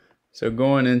So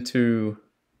going into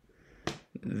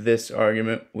this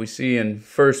argument, we see in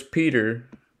 1 Peter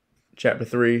chapter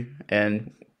 3,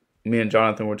 and me and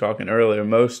Jonathan were talking earlier,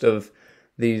 most of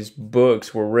these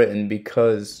books were written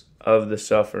because of the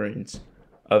sufferings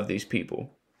of these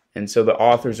people. And so the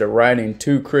authors are writing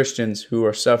to Christians who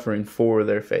are suffering for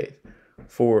their faith,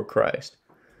 for Christ.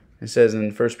 It says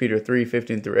in 1 Peter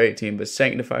 3:15 through 18, "But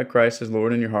sanctify Christ as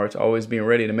Lord in your hearts, always being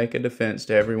ready to make a defense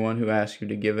to everyone who asks you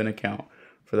to give an account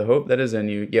for the hope that is in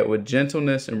you, yet with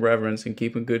gentleness and reverence and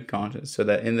keep a good conscience, so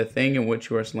that in the thing in which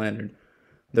you are slandered,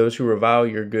 those who revile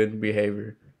your good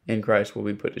behavior in Christ will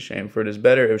be put to shame. For it is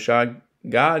better if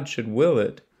God should will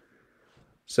it,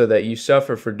 so that you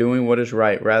suffer for doing what is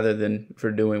right rather than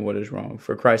for doing what is wrong.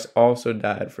 For Christ also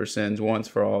died for sins once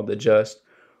for all, the just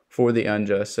for the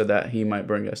unjust, so that he might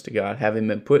bring us to God, having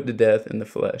been put to death in the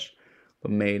flesh,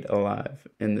 but made alive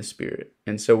in the spirit."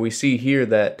 And so we see here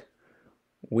that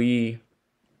we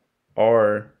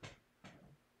are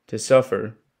to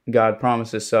suffer. God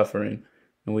promises suffering.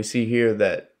 And we see here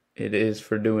that it is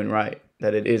for doing right,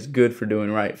 that it is good for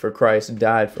doing right, for Christ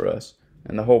died for us.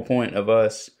 And the whole point of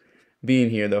us being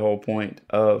here, the whole point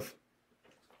of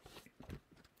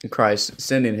Christ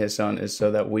sending his son is so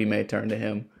that we may turn to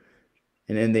him.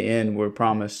 And in the end, we're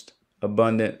promised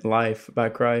abundant life by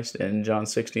Christ. And John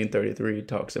 16:33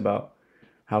 talks about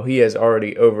how he has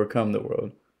already overcome the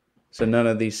world. So none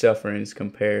of these sufferings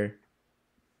compare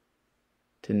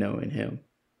to knowing him.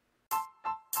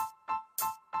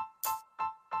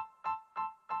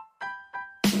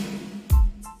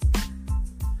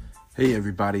 Hey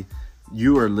everybody,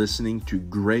 you are listening to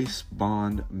Grace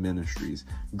Bond Ministries.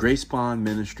 Grace Bond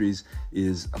Ministries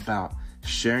is about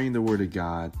sharing the Word of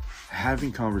God,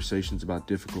 having conversations about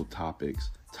difficult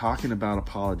topics, talking about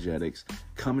apologetics,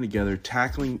 coming together,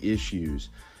 tackling issues,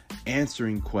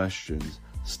 answering questions,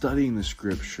 studying the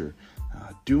Scripture,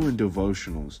 doing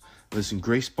devotionals. Listen,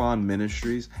 Grace Bond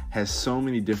Ministries has so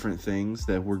many different things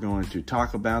that we're going to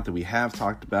talk about, that we have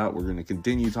talked about, we're going to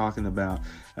continue talking about.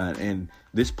 And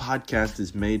this podcast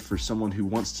is made for someone who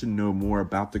wants to know more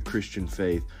about the Christian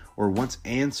faith, or wants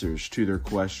answers to their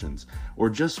questions, or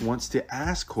just wants to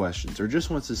ask questions, or just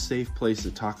wants a safe place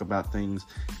to talk about things,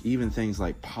 even things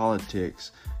like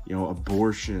politics,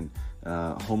 abortion,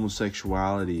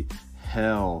 homosexuality,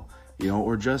 hell,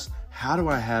 or just how do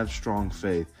I have strong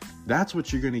faith? That's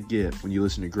what you're going to get when you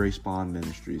listen to Grace Bond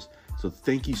Ministries. So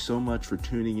thank you so much for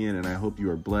tuning in, and I hope you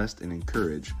are blessed and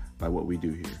encouraged by what we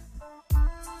do here.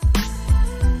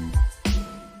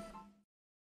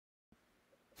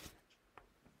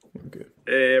 Good.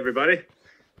 Hey everybody,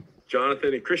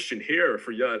 Jonathan and Christian here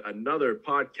for yet another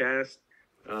podcast.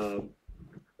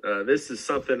 This is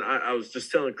something I was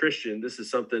just telling Christian. This is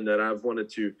something that I've wanted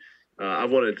to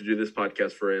do this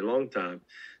podcast for a long time.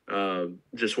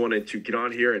 Just wanted to get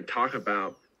on here and talk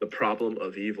about the problem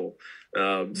of evil.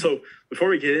 So before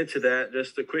we get into that,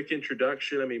 just a quick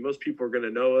introduction. I mean, most people are going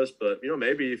to know us, but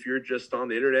maybe if you're just on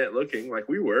the internet looking like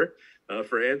we were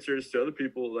for answers to other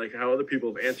people, like how other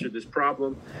people have answered this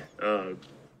problem.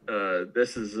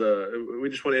 This is we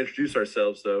just want to introduce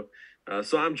ourselves though.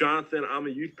 So I'm Jonathan. I'm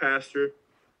a youth pastor.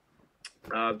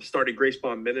 Started Grace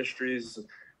Bond Ministries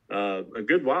a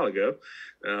good while ago,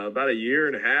 about a year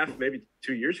and a half, maybe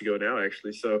 2 years ago now,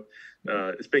 actually. So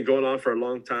it's been going on for a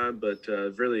long time, but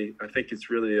really, I think it's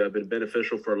really been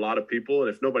beneficial for a lot of people. And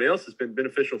if nobody else, it's been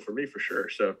beneficial for me for sure.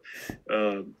 So,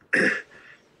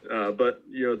 but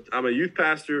I'm a youth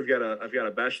pastor. I've got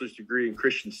a bachelor's degree in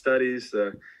Christian studies.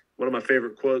 One of my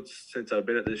favorite quotes since I've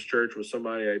been at this church was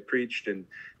somebody I preached, and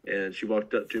she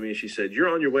walked up to me and she said, "You're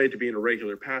on your way to being a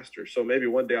regular pastor." So maybe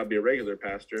one day I'll be a regular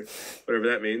pastor, whatever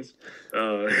that means.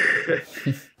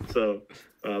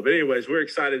 But anyways, we're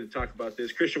excited to talk about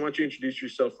this. Christian, why don't you introduce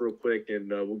yourself real quick, and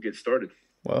we'll get started.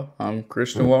 Well, I'm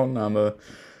Christian Walton. I'm a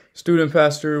student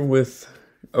pastor with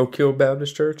Oak Hill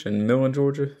Baptist Church in Millen,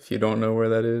 Georgia. If you don't know where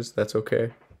that is, that's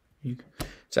okay.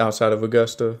 It's outside of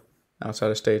Augusta, outside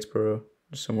of Statesboro,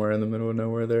 just somewhere in the middle of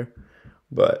nowhere there.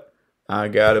 But I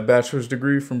got a bachelor's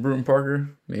degree from Bruton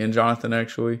Parker. Me and Jonathan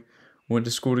actually went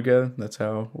to school together. That's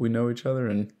how we know each other.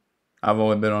 And I've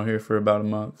only been on here for about a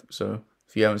month. So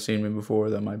if you haven't seen me before,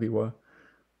 that might be why.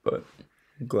 But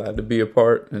I'm glad to be a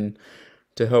part and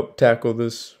to help tackle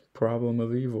this problem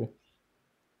of evil.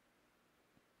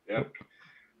 Yeah.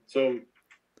 So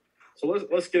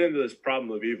let's get into this problem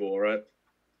of evil, all right?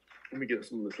 Let me get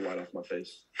some of this light off my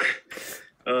face.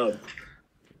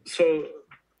 So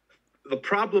the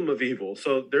problem of evil.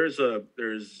 So there's a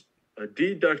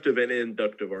deductive and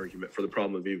inductive argument for the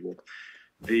problem of evil.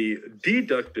 The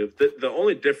deductive, the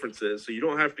only difference is, so you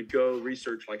don't have to go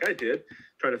research like I did,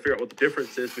 trying to figure out what the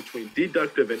difference is between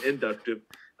deductive and inductive.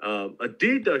 A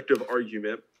deductive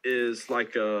argument is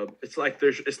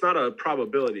it's not a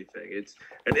probability thing. It's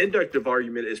an inductive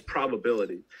argument is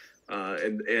probability.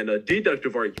 And a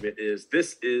deductive argument is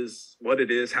this is what it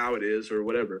is, how it is, or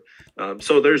whatever.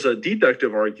 So there's a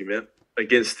deductive argument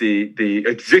against the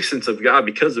existence of God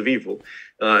because of evil.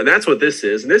 And that's what this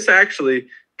is. And this actually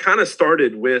kind of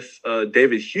started with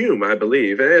David Hume, I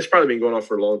believe. And it's probably been going on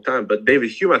for a long time. But David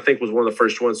Hume, I think, was one of the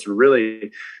first ones to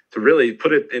really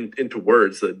put it into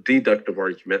words, the deductive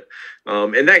argument.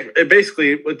 And that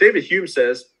basically what David Hume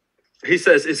says, he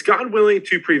says, is God willing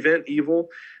to prevent evil,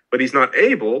 but he's not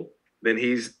able? Then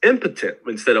he's impotent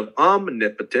instead of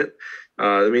omnipotent.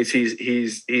 That means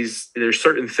he's there's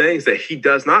certain things that he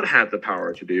does not have the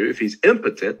power to do if he's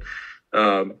impotent.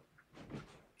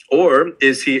 Or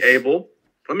is he able?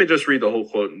 Let me just read the whole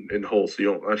quote in whole so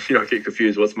you don't get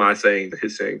confused. What's my saying,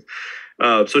 his saying?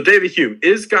 So David Hume,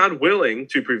 is God willing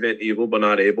to prevent evil but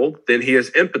not able? Then he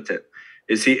is impotent.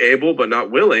 Is he able but not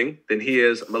willing? Then he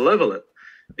is malevolent.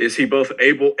 Is he both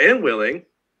able and willing?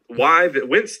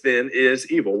 Whence then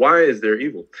is evil? Why is there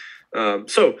evil?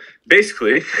 So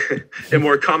basically, in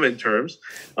more common terms,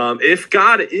 if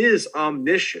God is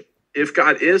omniscient,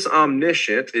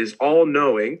 is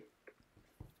all-knowing,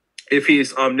 if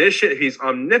he's omniscient, he's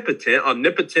omnipotent.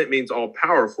 Omnipotent means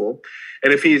all-powerful.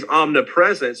 And if he's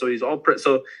omnipresent, so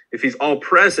if he's all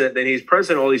present, then he's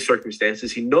present in all these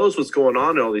circumstances. He knows what's going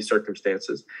on in all these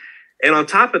circumstances. And on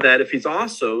top of that, if he's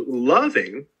also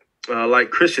loving, like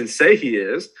Christians say he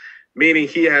is, meaning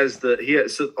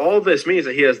so all this means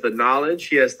that he has the knowledge,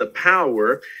 he has the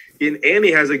power, and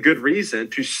he has a good reason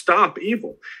to stop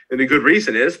evil. And the good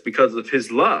reason is because of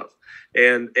his love.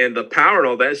 And the power and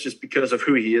all that is just because of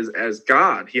who he is as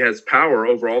God. He has power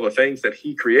over all the things that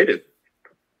he created.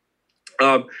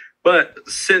 So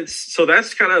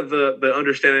that's kind of the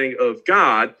understanding of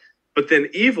God. But then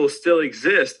evil still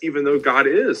exists, even though God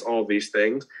is all these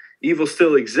things. Evil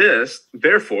still exists.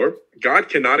 Therefore, God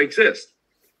cannot exist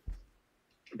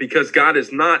because God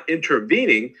is not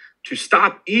intervening to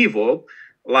stop evil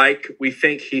like we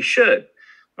think he should.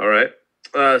 All right.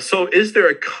 So is there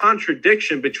a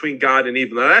contradiction between God and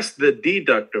evil? Now, that's the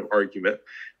deductive argument.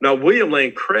 Now, William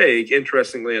Lane Craig,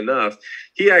 interestingly enough,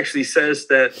 he actually says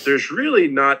that there's really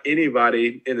not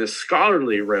anybody in the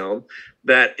scholarly realm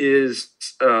that is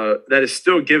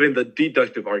still giving the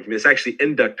deductive argument. It's actually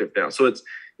inductive now. So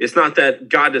it's not that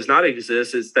God does not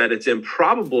exist. It's that it's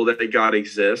improbable that God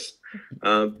exists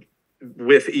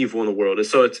with evil in the world. And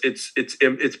so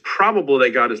it's probable that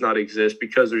God does not exist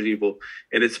because there's evil.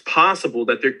 And it's possible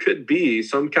that there could be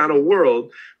some kind of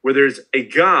world where there's a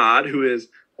God who is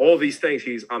all these things.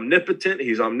 He's omnipotent,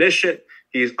 he's omniscient,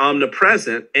 he's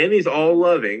omnipresent, and he's all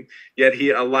loving, yet he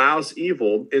allows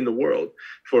evil in the world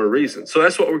for a reason. So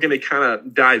that's what we're going to kind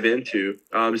of dive into.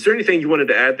 Is there anything you wanted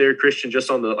to add there, Christian,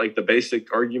 just on the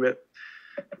basic argument?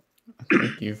 I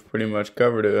think you've pretty much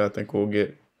covered it. I think we'll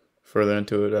get further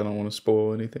into it. I don't want to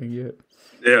spoil anything yet.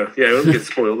 Yeah, we don't get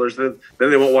spoilers. Then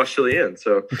they won't watch till the end.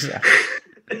 So exactly.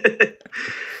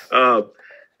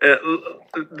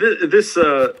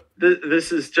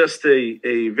 This is just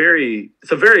a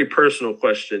very personal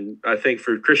question, I think,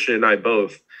 for Christian and I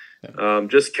both. Yeah.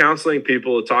 Just counseling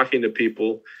people, talking to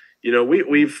people.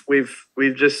 We've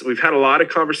had a lot of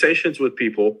conversations with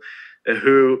people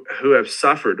who have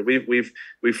suffered. We've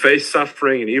faced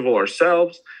suffering and evil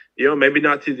ourselves. Maybe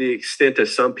not to the extent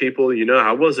as some people.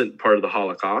 I wasn't part of the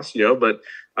Holocaust. But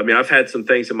I mean, I've had some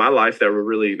things in my life that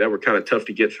were kind of tough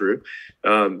to get through.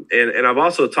 And I've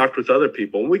also talked with other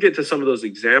people. And we get to some of those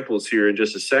examples here in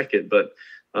just a second. But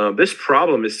this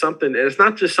problem is something, and it's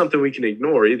not just something we can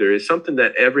ignore either. It's something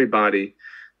that everybody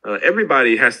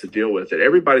has to deal with it.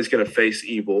 Everybody's going to face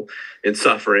evil and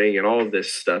suffering and all of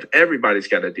this stuff. Everybody's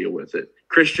got to deal with it.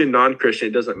 Christian, non-Christian,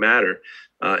 it doesn't matter.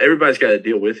 Everybody's got to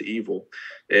deal with evil.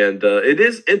 And it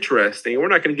is interesting. We're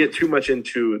not going to get too much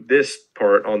into this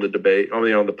part on the debate,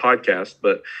 only on the podcast,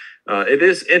 but it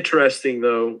is interesting,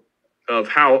 though, of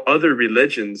how other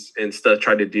religions and stuff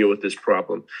try to deal with this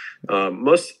problem.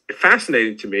 Most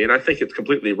fascinating to me, and I think it's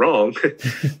completely wrong,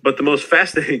 but the most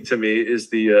fascinating to me is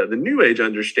the New Age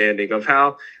understanding of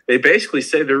how they basically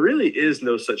say there really is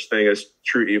no such thing as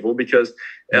true evil because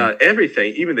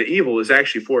everything, even the evil, is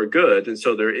actually for good. And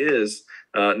so there is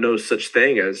no such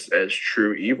thing as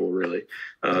true evil, really.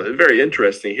 Very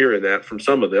interesting hearing that from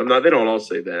some of them. Now, they don't all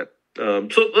say that.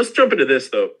 So let's jump into this,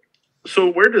 though. So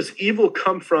where does evil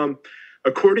come from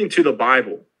according to the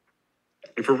Bible?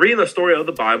 If we're reading the story of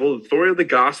the Bible, the story of the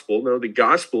gospel, the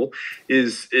gospel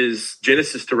is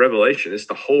Genesis to Revelation. It's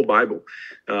the whole Bible.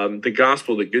 The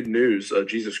gospel, the good news of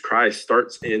Jesus Christ,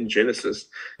 starts in Genesis.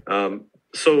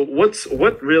 So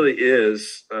what really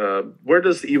is, where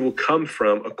does the evil come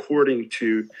from according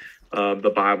to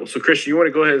the Bible? So Christian, you want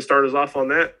to go ahead and start us off on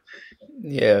that?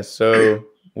 Yeah, so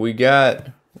we got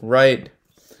right,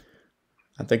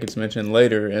 I think it's mentioned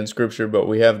later in Scripture, but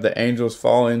we have the angels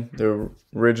falling, the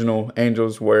original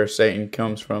angels where Satan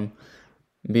comes from,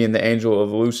 being the angel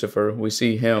of Lucifer. We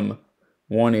see him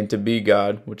wanting to be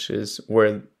God, which is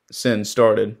where sin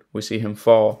started. We see him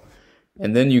fall.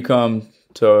 And then you come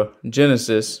to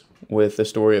Genesis with the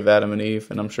story of Adam and Eve,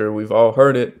 and I'm sure we've all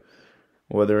heard it,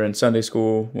 whether in Sunday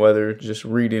school, whether just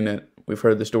reading it. We've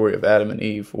heard the story of Adam and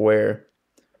Eve where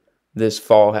this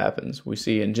fall happens. We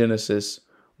see in Genesis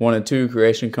 1 and 2,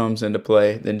 creation comes into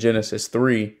play. Then Genesis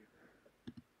 3,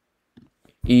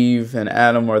 Eve and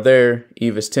Adam are there.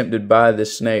 Eve is tempted by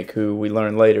this snake, who we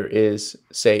learn later is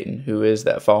Satan, who is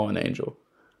that fallen angel.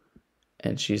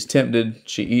 And she's tempted.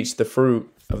 She eats the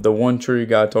fruit of the one tree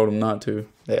God told them not to.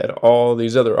 They had all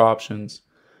these other options.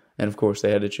 And of course,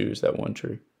 they had to choose that one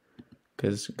tree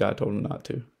because God told them not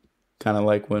to. Kind of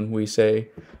like when we say,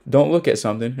 don't look at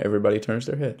something, everybody turns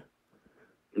their head.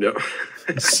 No.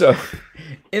 So,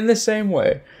 in the same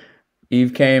way,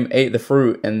 Eve came, ate the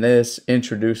fruit, and this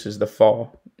introduces the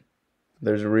fall.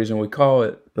 There's a reason we call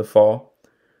it the fall.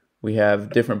 We have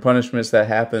different punishments that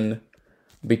happened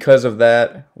because of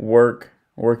that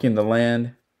working the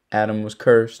land. Adam was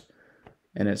cursed,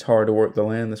 and it's hard to work the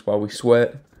land. That's why we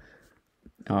sweat.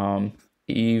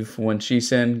 Eve, when she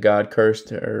sinned, God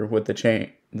cursed her with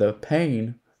the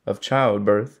pain of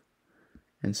childbirth.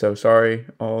 And so, sorry,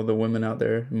 all the women out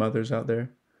there, mothers out there,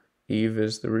 Eve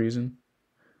is the reason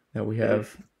that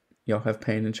y'all have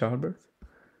pain in childbirth.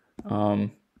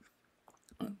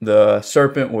 The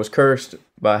serpent was cursed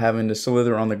by having to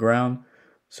slither on the ground.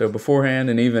 So beforehand,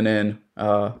 and even in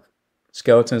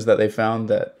skeletons that they found,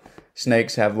 that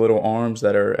snakes have little arms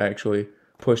that are actually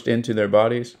pushed into their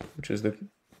bodies, which is the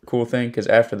cool thing, because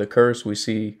after the curse, we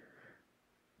see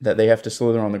that they have to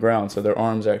slither on the ground, so their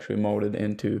arms actually molded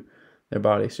into their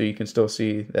body. So you can still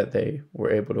see that they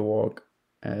were able to walk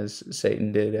as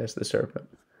Satan did as the serpent.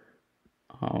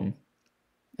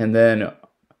 And then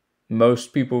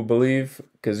most people believe,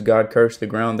 because God cursed the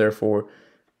ground, therefore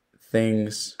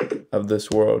things of this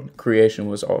world, creation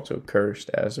was also cursed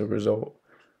as a result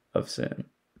of sin.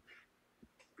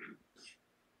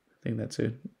 I think that's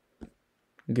a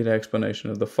good explanation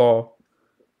of the fall.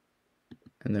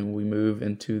 And then we move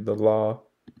into the law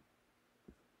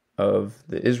of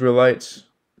the Israelites.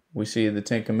 We see the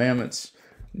Ten Commandments,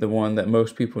 the one that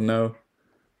most people know,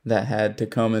 that had to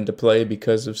come into play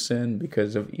because of sin,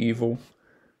 because of evil.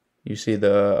 You see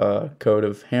the code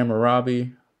of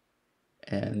Hammurabi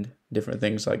and different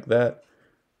things like that.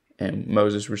 And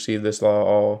Moses received this law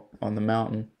all on the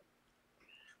mountain.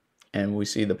 And we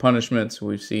see the punishments.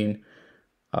 We've seen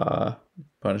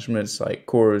punishments like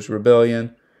Korah's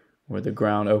rebellion, where the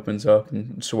ground opens up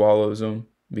and swallows them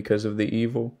because of the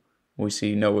evil. We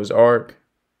see Noah's Ark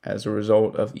as a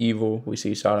result of evil. We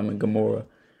see Sodom and Gomorrah,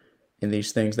 and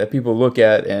these things that people look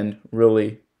at and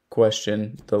really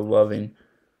question the loving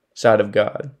side of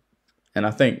God. And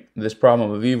I think this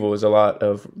problem of evil is a lot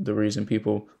of the reason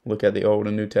people look at the Old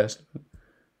and New Testament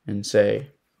and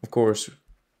say, of course,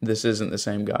 this isn't the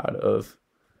same God of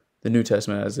the New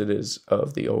Testament as it is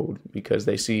of the Old, because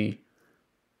they see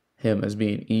him as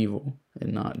being evil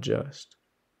and not just.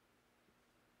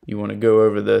 You want to go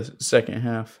over the second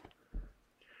half?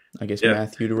 I guess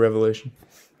Matthew to Revelation.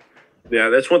 Yeah,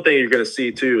 that's one thing you're going to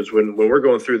see too, is when we're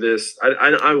going through this,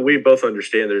 we both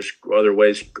understand there's other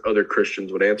ways other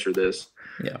Christians would answer this.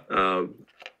 Yeah.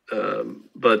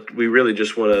 But we really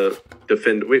just want to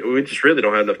defend. We just really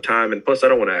don't have enough time, and plus, I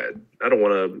don't want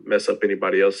to mess up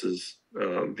anybody else's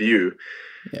view.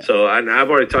 Yeah. So I've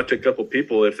already talked to a couple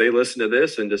people. If they listen to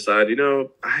this and decide,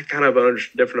 I kind of have a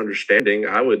different understanding,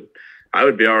 I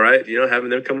would be all right, having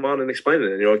them come on and explain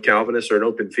it. And, a Calvinist or an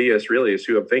open theist really is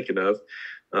who I'm thinking of.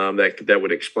 That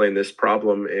would explain this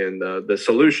problem and the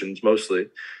solutions mostly,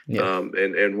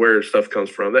 and where stuff comes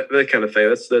from, that kind of thing.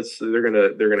 That's they're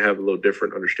gonna have a little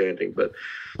different understanding. But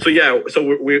so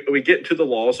we get into the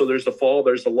law. So there's the fall,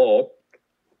 there's the law,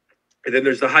 and then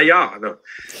there's the hayah.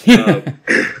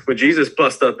 When Jesus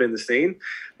bust up in the scene.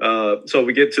 So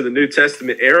we get to the New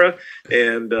Testament era,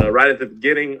 and right at the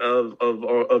beginning of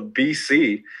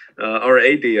BC or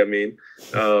AD,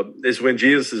 is when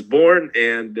Jesus is born,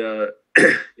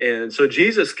 and so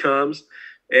Jesus comes,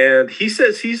 And he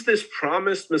says he's this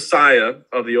promised Messiah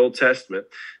of the Old Testament.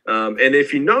 And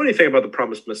if you know anything about the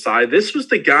promised Messiah, this was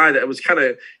the guy that was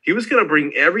he was going to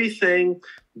bring everything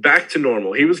back to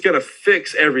normal. He was going to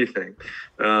fix everything.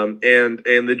 And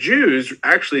the Jews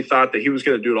actually thought that he was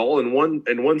going to do it all in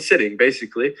one sitting,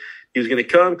 basically. He was going to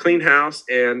come, clean house,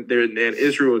 and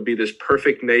Israel would be this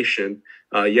perfect nation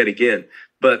yet again.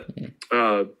 But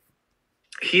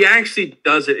he actually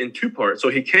does it in two parts. So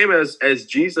he came as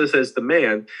Jesus, as the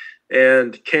man,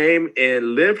 and came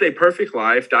and lived a perfect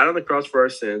life, died on the cross for our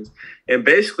sins, and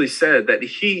basically said that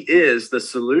he is the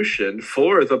solution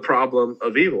for the problem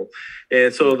of evil.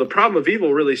 And so the problem of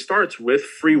evil really starts with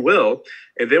free will.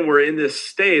 And then we're in this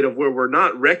state of where we're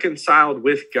not reconciled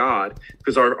with God,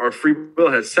 because our free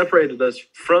will has separated us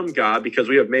from God, because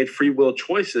we have made free will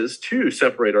choices to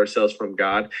separate ourselves from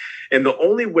God. And the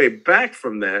only way back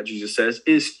from that, Jesus says,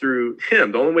 is through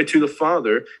him. The only way to the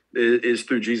Father is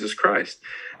through Jesus Christ.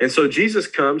 And so Jesus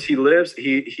comes, he lives,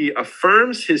 he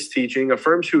affirms his teaching,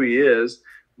 affirms who he is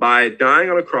by dying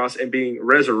on a cross and being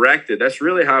resurrected. That's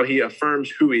really how he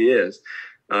affirms who he is.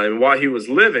 And while he was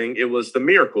living, it was the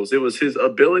miracles. It was his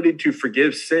ability to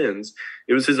forgive sins.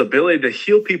 It was his ability to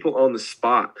heal people on the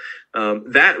spot.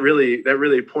 That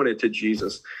really pointed to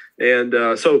Jesus. And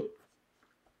so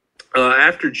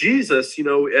after Jesus,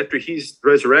 after he's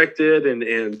resurrected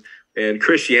and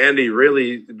Christianity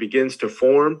really begins to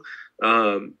form,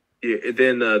 then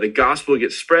the gospel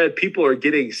gets spread. People are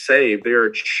getting saved. They are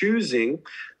choosing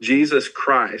Jesus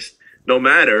Christ. No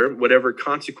matter whatever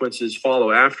consequences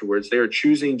follow afterwards, they are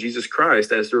choosing Jesus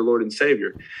Christ as their Lord and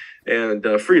Savior, and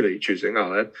freely choosing all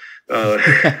that.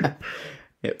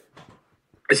 Yep.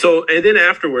 And then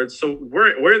afterwards, so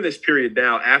we're in this period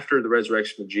now after the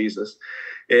resurrection of Jesus,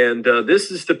 and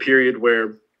this is the period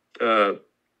where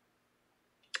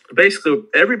basically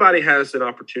everybody has an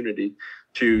opportunity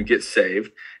to get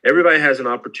saved. Everybody has an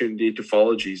opportunity to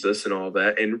follow Jesus and all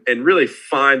that, and really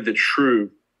find the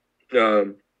true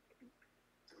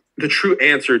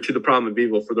answer to the problem of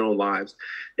evil for their own lives,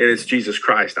 and it's Jesus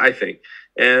Christ, I think.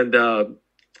 And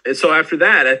so after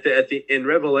that, in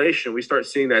Revelation, we start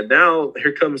seeing that now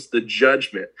here comes the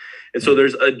judgment, and so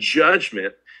there's a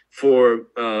judgment for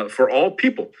all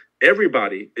people.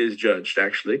 Everybody is judged,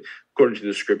 actually, according to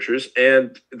the scriptures,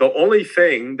 and the only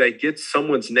thing that gets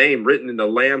someone's name written in the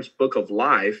Lamb's book of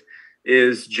life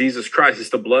is Jesus Christ. It's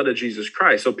the blood of Jesus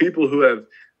Christ. So people who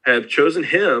have chosen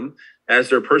him as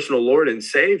their personal Lord and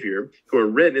Savior, who are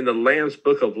written in the Lamb's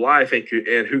book of life and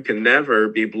who can never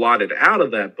be blotted out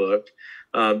of that book,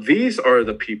 these are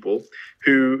the people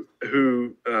who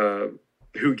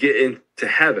get into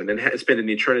heaven and spend an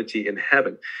eternity in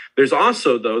heaven. There's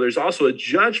also a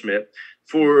judgment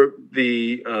for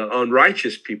the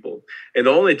unrighteous people, and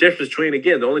the only difference between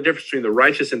the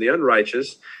righteous and the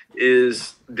unrighteous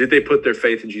is, did they put their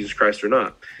faith in Jesus Christ or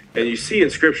not? And you see in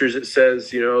scriptures it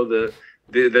says,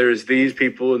 there's these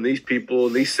people and these people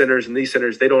and these sinners,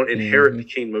 they don't inherit the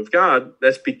kingdom of God.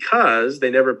 That's because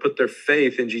they never put their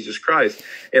faith in Jesus Christ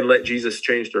and let Jesus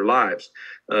change their lives.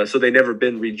 So they never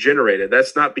been regenerated.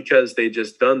 That's not because they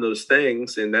just done those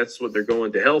things and that's what they're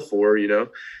going to hell for.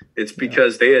 It's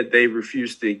because they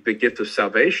refused the gift of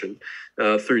salvation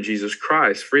through Jesus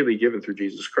Christ, freely given through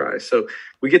Jesus Christ. So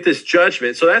we get this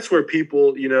judgment. So that's where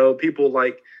people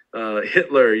like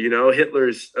Hitler,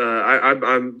 Hitler's,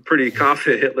 I'm pretty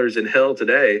confident Hitler's in hell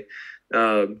today.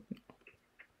 I'm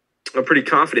pretty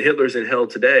confident Hitler's in hell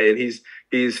today, and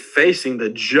he's facing the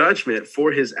judgment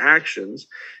for his actions.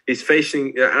 He's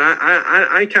facing,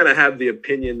 I kind of have the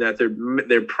opinion that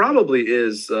there probably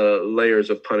is layers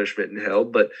of punishment in hell,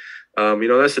 but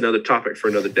that's another topic for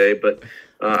another day. But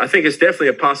I think it's definitely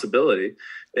a possibility.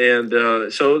 And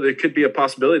so there could be a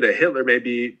possibility that Hitler may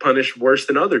be punished worse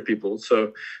than other people.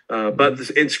 So, but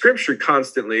in Scripture,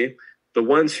 constantly, the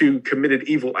ones who committed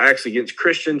evil acts against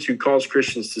Christians, who caused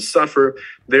Christians to suffer,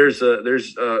 there's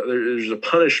a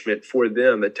punishment for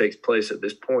them that takes place at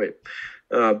this point.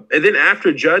 And then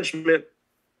after judgment,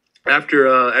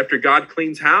 after God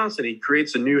cleans house and he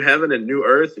creates a new heaven and new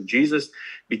earth, and Jesus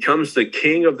becomes the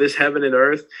king of this heaven and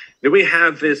earth, then we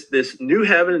have this new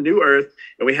heaven and new earth,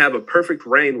 and we have a perfect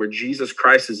reign where Jesus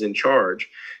Christ is in charge.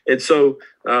 And so,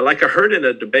 like I heard in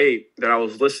a debate that I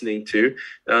was listening to,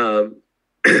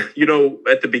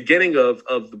 at the beginning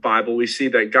of the Bible, we see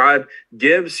that God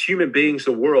gives human beings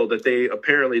the world that they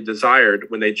apparently desired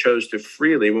when they chose to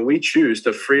freely. When we choose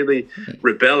to freely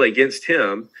rebel against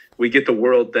him, we get the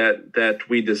world that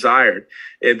we desired.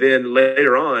 And then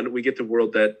later on, we get the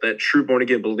world that true born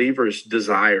again believers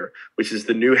desire, which is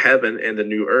the new heaven and the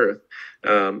new earth.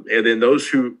 And then those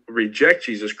who reject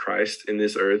Jesus Christ in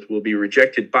this earth will be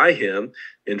rejected by him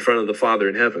in front of the Father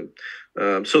in heaven.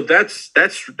 So that's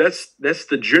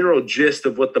the general gist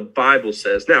of what the Bible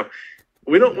says. Now,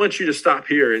 we don't want you to stop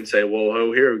here and say, well,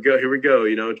 oh, here we go.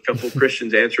 You know, a couple of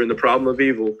Christians answering the problem of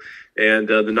evil, and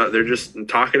they're just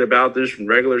talking about this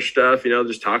regular stuff, you know,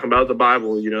 just talking about the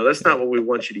Bible. You know, that's not what we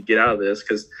want you to get out of this,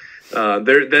 because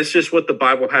that's just what the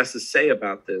Bible has to say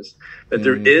about this, that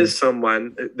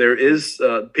there is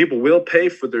people will pay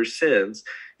for their sins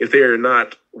if they are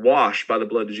not washed by the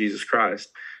blood of Jesus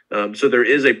Christ. So there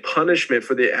is a punishment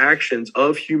for the actions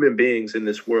of human beings in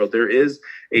this world. There is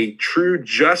a true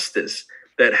justice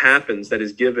that happens, that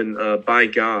is given by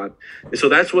God. And so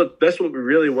that's what we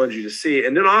really wanted you to see.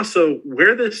 And then also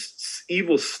where this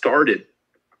evil started.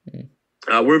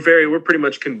 We're pretty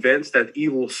much convinced that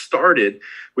evil started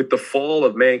with the fall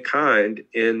of mankind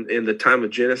in the time of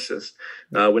Genesis.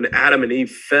 When Adam and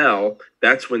Eve fell,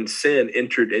 that's when sin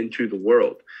entered into the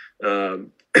world.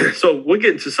 So we'll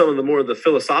get into some of the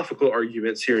philosophical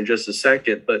arguments here in just a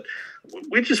second, but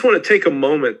we just want to take a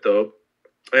moment, though,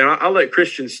 and I'll let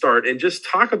Christian start and just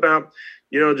talk about,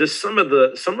 you know, just some of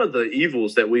the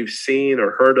evils that we've seen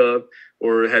or heard of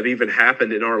or have even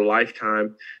happened in our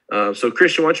lifetime. So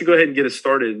Christian, why don't you go ahead and get us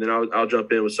started, and then I'll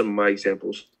jump in with some of my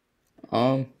examples.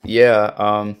 I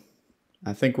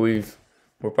think we're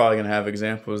probably going to have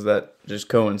examples that just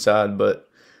coincide, but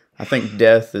I think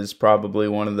death is probably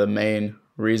one of the main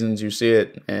reasons you see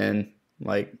it. And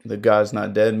like the God's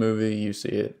Not Dead movie, you see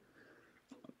it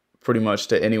pretty much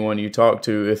to anyone you talk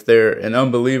to. If they're an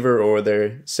unbeliever or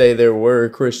they say they were a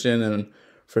Christian and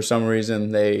for some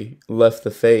reason they left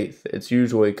the faith, it's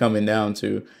usually coming down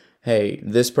to, hey,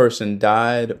 this person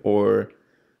died, or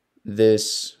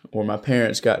my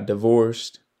parents got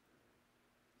divorced,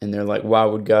 and they're like, why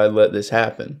would God let this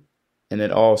happen? And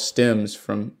it all stems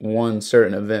from one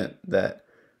certain event that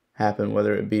happened,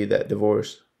 whether it be that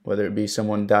divorce, whether it be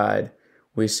someone died.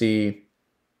 I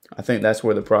think that's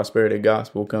where the prosperity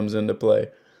gospel comes into play.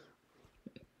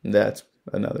 That's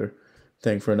another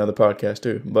thing for another podcast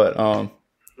too. But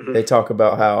they talk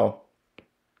about how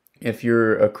if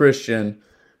you're a Christian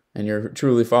and you're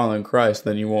truly following Christ,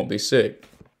 then you won't be sick.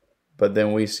 But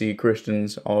then we see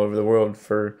Christians all over the world.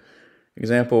 For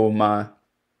example, my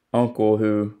uncle,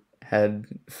 who had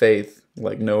faith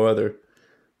like no other,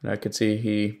 and I could see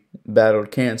he battled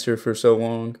cancer for so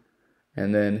long,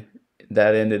 and then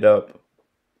that ended up,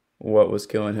 what was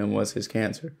killing him was his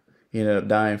cancer. He ended up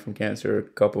dying from cancer a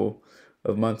couple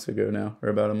of months ago now, or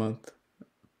about a month.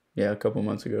 Yeah, a couple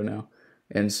months ago now.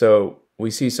 And so we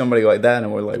see somebody like that,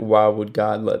 and we're like, why would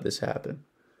God let this happen?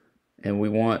 And we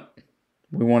want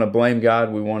to blame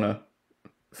God. We want to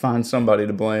find somebody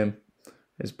to blame.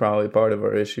 Is probably part of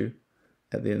our issue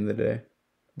at the end of the day.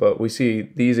 But we see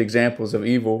these examples of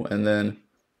evil, and then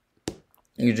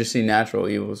you just see natural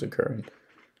evils occurring.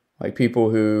 Like people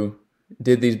who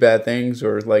did these bad things,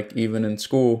 or like even in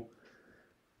school,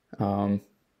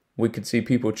 we could see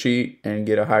people cheat and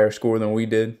get a higher score than we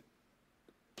did.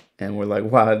 And we're like,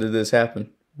 why did this happen?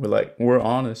 We're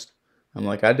honest. I'm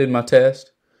like, I did my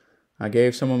test. I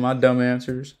gave some of my dumb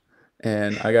answers,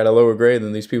 and I got a lower grade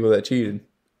than these people that cheated.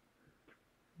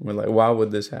 We're like, why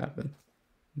would this happen?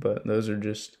 But those are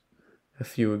just a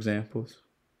few examples.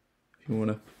 If you want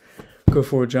to go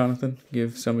for it, Jonathan,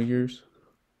 give some of yours.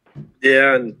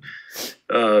 Yeah, and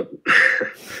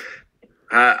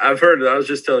I've heard. I was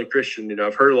just telling Christian, you know,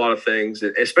 I've heard a lot of things,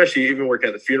 especially even working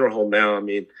at the funeral home now. I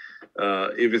mean,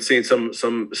 even seeing some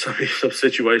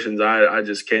situations I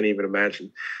just can't even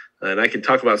imagine, and I can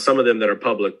talk about some of them that are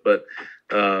public, but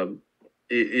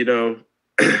you know,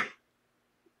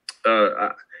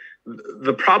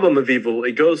 the problem of evil,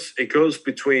 it goes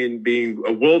between being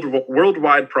a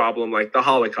worldwide problem like the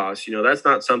Holocaust. You know, that's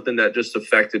not something that just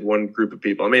affected one group of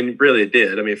people. I mean, really it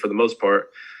did. I mean, for the most part,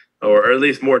 or at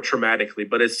least more traumatically,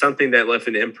 but it's something that left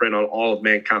an imprint on all of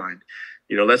mankind.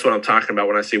 You know, that's what I'm talking about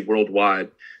when I say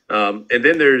worldwide. And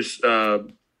then there's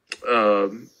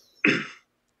and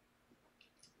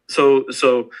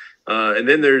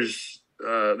then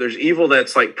there's evil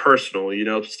that's like personal, you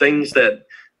know, things that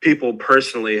people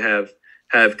personally have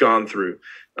gone through,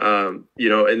 you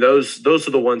know, and those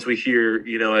are the ones we hear,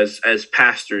 you know, as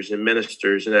pastors and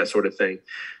ministers and that sort of thing,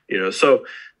 you know. So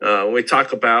when we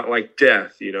talk about like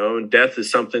death, you know, and death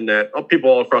is something that people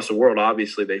all across the world,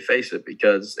 obviously they face it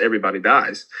because everybody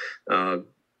dies.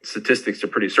 Statistics are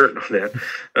pretty certain on that.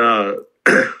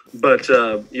 But,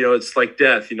 you know, it's like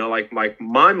death, you know, like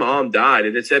my mom died,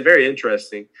 and it's very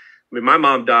interesting. mean, my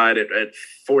mom died at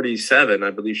 47,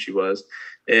 I believe she was.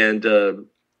 And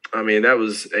I mean, that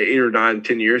was 8 or 9,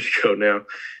 10 years ago now.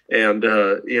 And,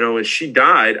 when she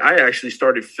died, I actually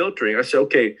started filtering. I said,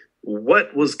 okay,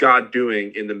 what was God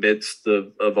doing in the midst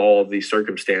of all of these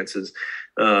circumstances?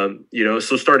 So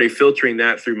started filtering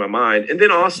that through my mind. And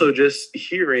then also just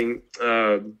hearing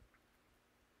from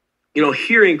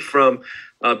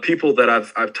people that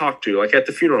I've talked to, like at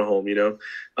the funeral home, we've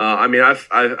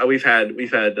had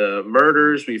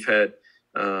murders, we've had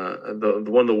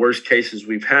one of the worst cases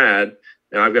we've had.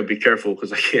 And I've got to be careful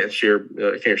because I can't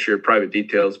share private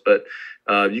details, but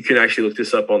you can actually look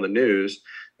this up on the news.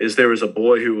 Is there was a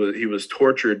boy who was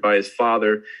tortured by his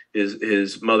father.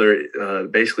 His mother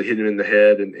basically hit him in the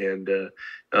head, and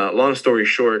long story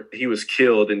short, he was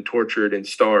killed and tortured and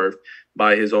starved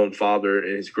by his own father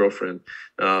and his girlfriend.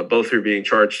 Both are being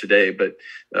charged today. But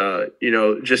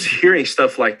just hearing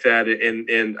stuff like that,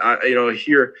 and I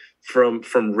hear from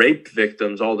rape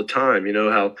victims all the time.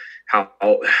 How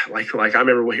like I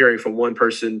remember hearing from one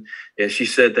person, and she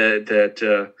said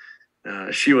that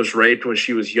she was raped when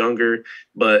she was younger,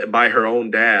 but by her own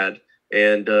dad,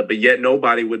 and but yet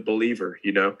nobody would believe her,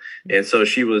 and so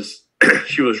she was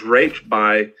she was raped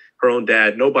by her own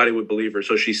dad. Nobody would believe her,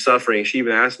 so she's suffering. She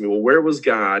even asked me, well, where was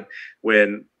God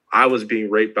when I was being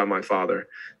raped by my father?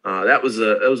 That was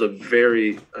a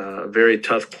very very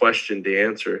tough question to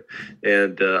answer,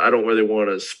 and I don't really want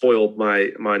to spoil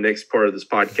my next part of this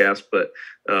podcast, but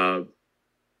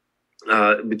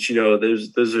there's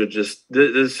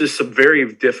just some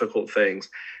very difficult things.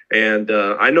 And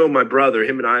I know my brother,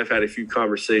 him and I have had a few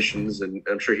conversations, and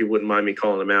I'm sure he wouldn't mind me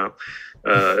calling him out.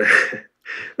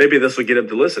 Maybe this will get him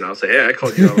to listen. I'll say, hey, I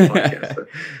called you on the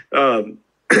podcast.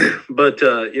 But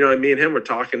me and him were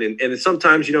talking, and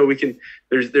sometimes,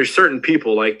 there's certain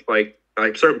people like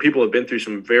certain people have been through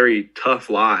some very tough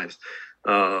lives,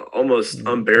 almost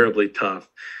unbearably tough.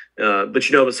 But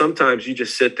sometimes you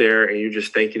just sit there and you're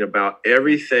just thinking about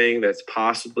everything that's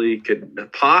possibly could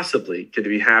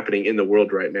be happening in the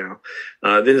world right now.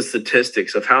 Then the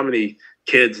statistics of how many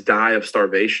kids die of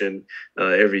starvation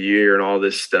every year and all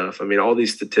this stuff. I mean, all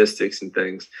these statistics and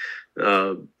things.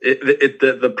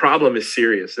 The problem is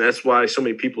serious, and that's why so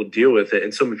many people deal with it,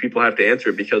 and so many people have to answer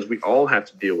it, because we all have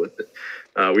to deal with it.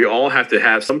 We all have to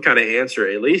have some kind of answer,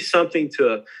 at least something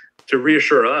to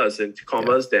reassure us and to calm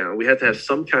us down. We have to have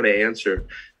some kind of answer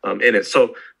in it.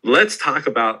 So let's talk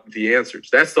about the answers.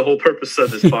 That's the whole purpose of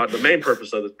this the main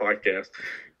purpose of this podcast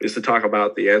is to talk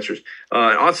about the answers.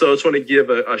 Also, I just want to give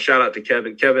a shout out to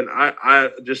Kevin. Kevin, I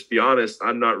just be honest,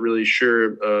 I'm not really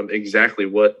sure exactly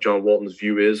what John Walton's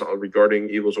view is regarding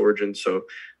evil's origin. So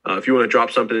if you want to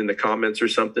drop something in the comments or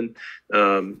something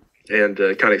and kind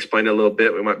of explain it a little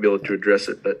bit, we might be able to address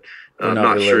it. But I'm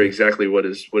not sure exactly what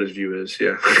his view is.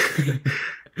 Yeah.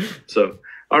 So,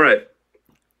 all right.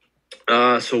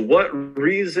 So what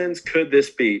reasons could this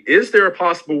be? Is there a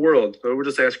possible world? We'll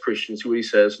just ask Christian, see what he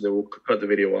says, and then we'll cut the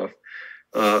video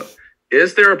off.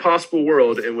 Is there a possible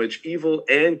world in which evil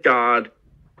and God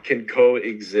can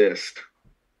coexist?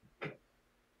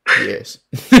 Yes.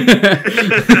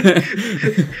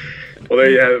 Well,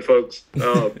 there you have it, folks.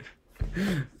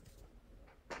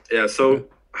 Yeah. So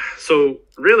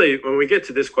really, when we get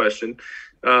to this question,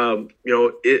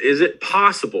 is it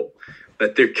possible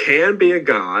that there can be a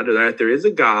God, or that there is a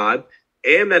God,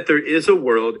 and that there is a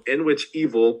world in which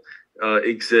evil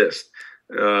exists?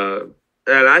 And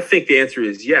I think the answer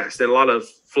is yes. And a lot of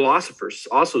philosophers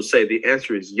also say the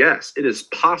answer is yes. It is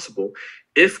possible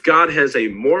if God has a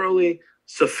morally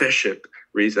sufficient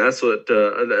reason. That's what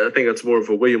I think that's more of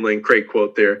a William Lane Craig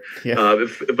quote there. Yeah.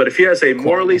 But if he has a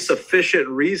morally sufficient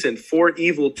reason for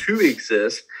evil to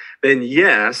exist, then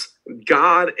yes,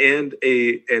 God and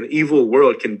an evil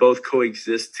world can both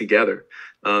coexist together.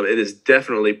 It is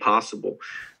definitely possible.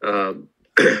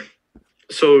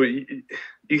 So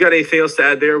you got anything else to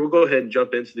add there? We'll go ahead and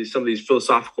jump into some of these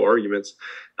philosophical arguments,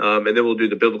 and then we'll do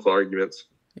the biblical arguments.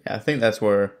 Yeah, I think that's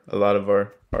where a lot of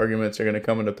our arguments are going to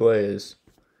come into play is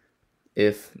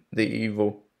if the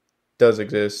evil does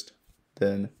exist,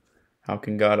 then how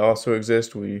can God also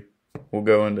exist? We will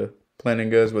go into planning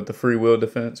goods with the free will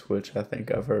defense, which I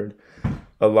think I've heard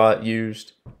a lot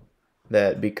used,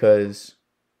 that because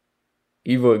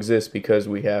evil exists because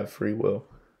we have free will,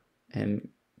 and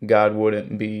God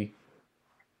wouldn't be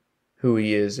who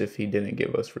he is if he didn't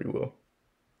give us free will.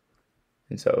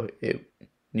 And so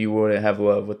you wouldn't have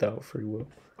love without free will.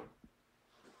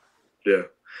 Yeah.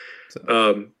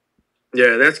 So.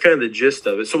 Yeah, that's kind of the gist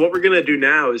of it. So what we're going to do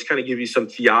now is kind of give you some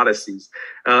theodicies.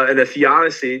 And a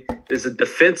theodicy is a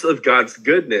defense of God's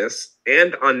goodness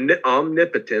and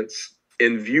omnipotence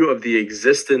in view of the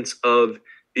existence of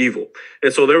evil.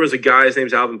 And so there was a guy, his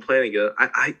name's Alvin Plantinga.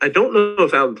 I don't know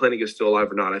if Alvin Plantinga is still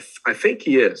alive or not. I think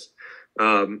he is.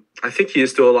 I think he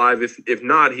is still alive. If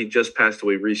not, he just passed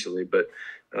away recently. But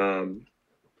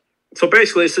so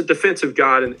basically, it's a defense of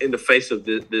God in the face of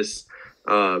this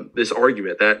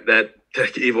argument that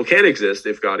evil can exist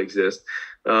if God exists.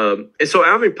 And so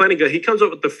Alvin Plantinga, he comes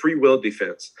up with the free will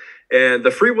defense. And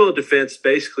the free will defense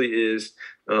basically is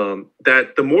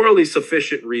that the morally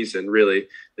sufficient reason, really,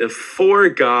 for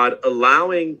God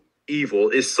allowing evil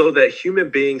is so that human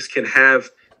beings can have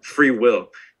free will.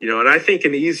 And I think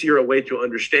an easier way to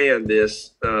understand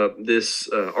this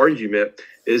argument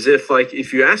is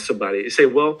if you ask somebody, you say,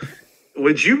 well,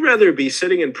 would you rather be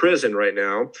sitting in prison right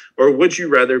now, or would you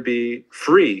rather be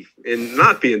free and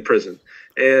not be in prison?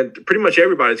 And pretty much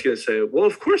everybody's going to say, well,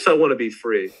 of course I want to be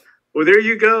free. Well, there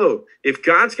you go. If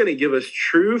God's going to give us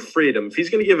true freedom, if he's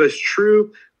going to give us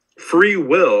true free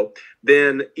will,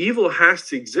 then evil has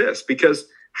to exist, because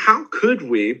how could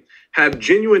we have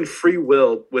genuine free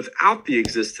will without the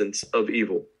existence of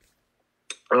evil?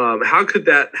 How could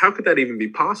that even be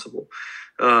possible?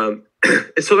 And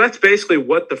so that's basically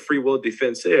what the free will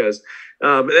defense is.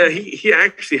 He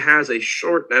actually has an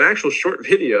actual short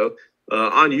video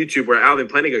on YouTube where Alvin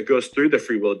Plantinga goes through the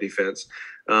free will defense.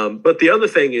 But the other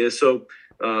thing is,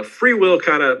 free will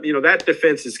kind of, that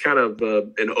defense is kind of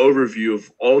an overview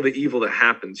of all the evil that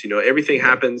happens. Everything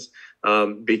happens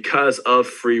because of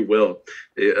free will,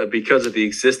 because of the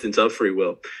existence of free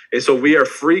will. And so we are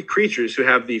free creatures who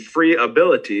have the free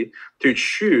ability to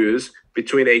choose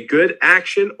between a good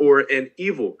action or an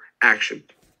evil action.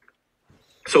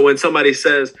 So when somebody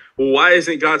says, well, why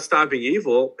isn't God stopping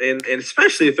evil? And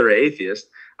especially if they're an atheist,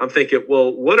 I'm thinking,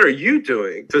 well, what are you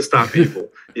doing to stop evil?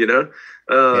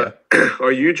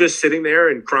 Are you just sitting there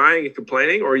and crying and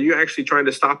complaining, or are you actually trying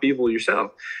to stop evil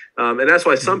yourself? And that's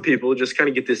why some people just kind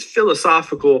of get this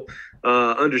philosophical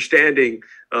understanding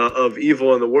of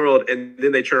evil in the world, and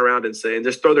then they turn around and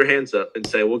just throw their hands up and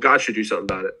say, well, God should do something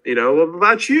about it. What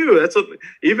about you?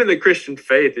 Even the Christian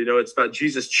faith, it's about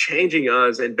Jesus changing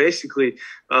us and basically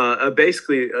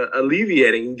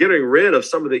alleviating and getting rid of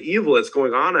some of the evil that's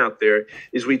going on out there,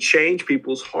 is we change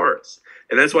people's hearts.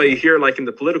 And that's why you hear, like in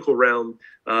the political realm,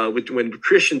 when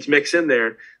Christians mix in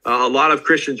there, a lot of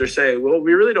Christians are saying, well,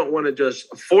 we really don't want to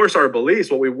just force our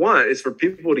beliefs. What we want is for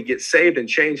people to get saved and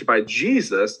changed by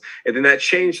Jesus. And then that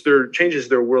changes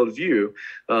their worldview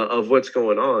of what's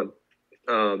going on.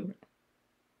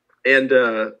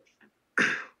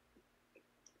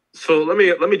 So let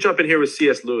me jump in here with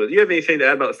C.S. Lewis. Do you have anything to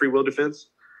add about the free will defense?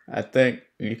 I think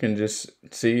you can just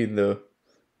see the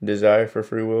desire for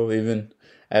free will. Even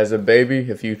as a baby,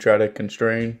 if you try to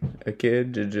constrain a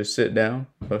kid to just sit down,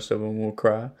 most of them will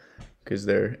cry because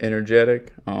they're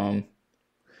energetic.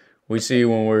 We see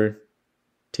when we're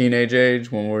teenage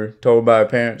age, when we're told by our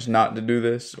parents not to do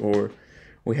this, or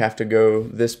we have to go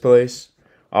this place,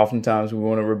 oftentimes we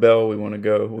want to rebel, we want to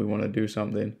go, we want to do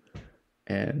something,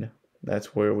 and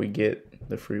that's where we get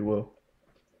the free will.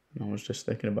 And I was just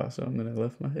thinking about something and I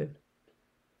left my head.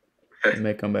 It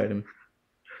may come back to me.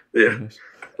 Yeah,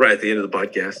 right at the end of the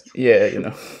podcast.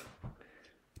 Yeah,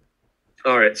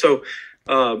 All right, so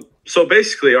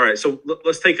basically, all right. So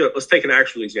let's take an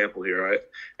actual example here, all right?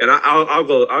 And I'll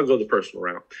go the personal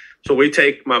route. So we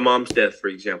take my mom's death, for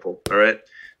example. All right,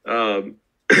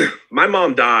 my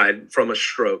mom died from a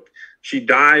stroke. She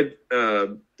died.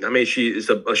 A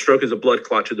stroke is a blood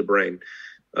clot to the brain,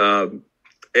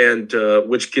 and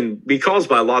which can be caused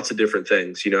by lots of different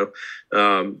things,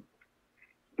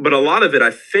 But a lot of it,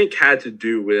 I think, had to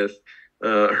do with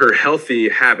her healthy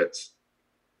habits.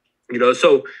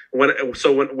 So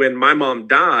when my mom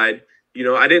died,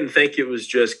 I didn't think it was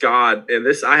just God. And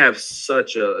I have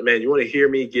such a, man, you want to hear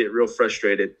me get real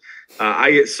frustrated?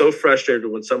 I get so frustrated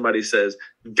when somebody says,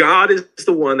 God is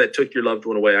the one that took your loved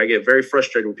one away. I get very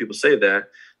frustrated when people say that.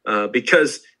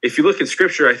 Because if you look at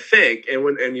scripture, I think,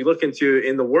 and you look in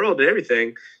the world and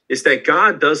everything, is that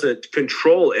God doesn't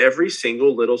control every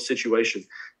single little situation.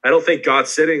 I don't think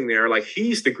God's sitting there like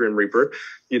he's the Grim Reaper,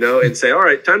 and say, all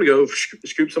right, time to go,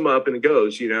 scoops him up and it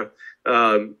goes,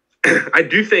 I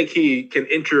do think he can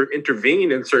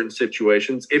intervene in certain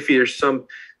situations if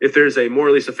there's a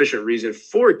morally sufficient reason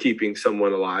for keeping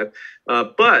someone alive.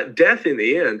 But death in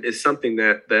the end is something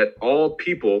that all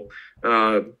people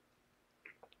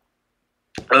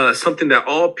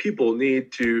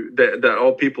need to, that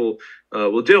all people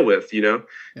will deal with, Yeah.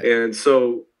 And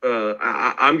so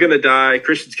I'm going to die.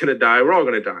 Christian's going to die. We're all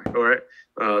going to die. All right.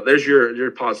 There's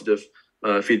your positive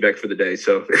feedback for the day.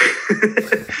 So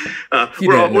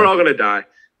we're all going to die.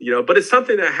 but it's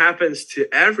something that happens to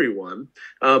everyone.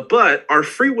 But our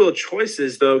free will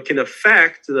choices, though, can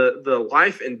affect the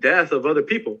life and death of other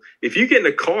people. If you get in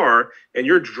a car and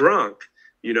you're drunk,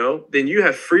 then you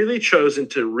have freely chosen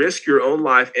to risk your own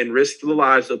life and risk the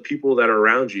lives of people that are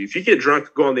around you. If you get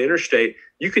drunk, go on the interstate,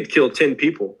 you could kill 10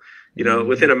 people,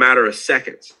 within a matter of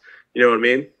seconds. You know what I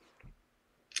mean?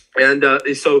 And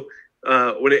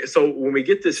when we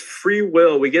get this free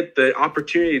will, we get the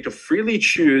opportunity to freely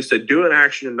choose to do an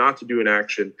action and not to do an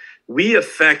action. We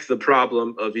affect the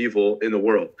problem of evil in the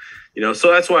world.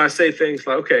 So that's why I say things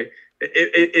like, okay,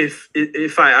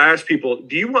 if I ask people,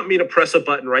 do you want me to press a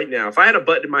button right now? If I had a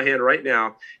button in my hand right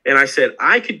now and I said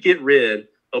I could get rid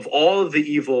of all of the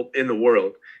evil in the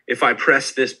world if I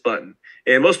press this button,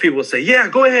 and most people will say, yeah,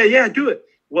 go ahead, yeah, do it.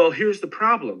 Well, here's the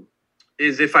problem: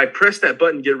 is if I press that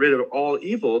button, get rid of all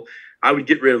evil, I would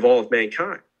get rid of all of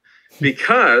mankind,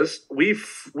 because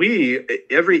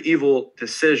every evil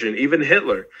decision, even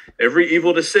Hitler, every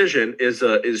evil decision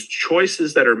is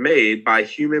choices that are made by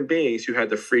human beings who had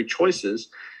the free choices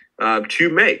to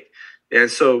make.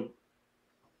 And so,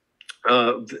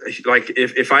 like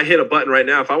if I hit a button right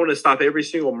now, if I want to stop every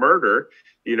single murder,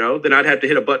 then I'd have to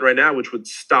hit a button right now, which would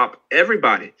stop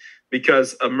everybody.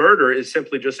 Because a murder is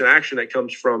simply just an action that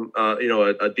comes from,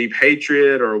 a deep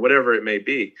hatred or whatever it may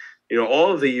be.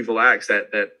 All of the evil acts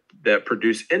that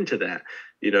produce into that.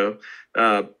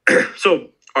 So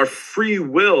our free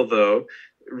will, though,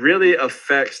 really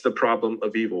affects the problem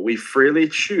of evil. We freely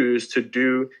choose to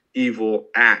do evil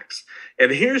acts. And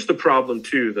here's the problem,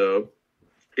 too, though,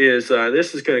 is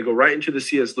this is going to go right into the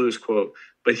C.S. Lewis quote.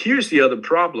 But here's the other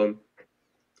problem: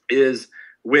 is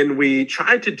when we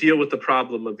try to deal with the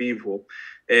problem of evil,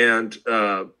 and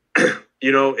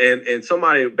and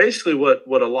somebody, basically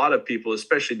what a lot of people,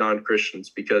 especially non-Christians,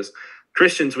 because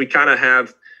Christians, we kind of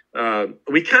have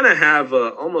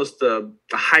almost a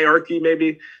hierarchy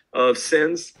maybe of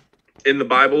sins in the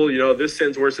Bible. This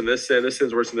sin's worse than this sin, this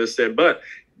sin's worse than this sin. But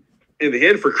in the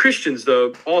end, for Christians,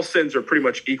 though, all sins are pretty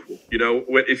much equal.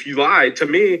 If you lie, to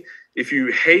me, if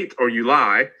you hate or you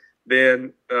lie,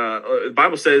 then the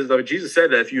Bible says, though, Jesus said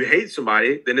that if you hate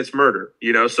somebody, then it's murder.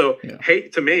 So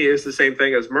hate to me is the same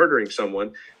thing as murdering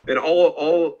someone. And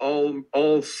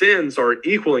all sins are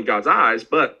equal in God's eyes.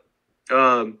 But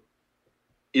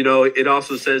it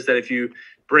also says that if you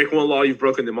break one law, you've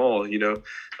broken them all.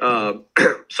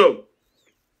 So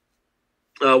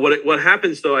what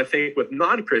happens, though, I think, with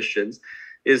non-Christians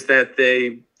is that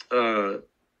they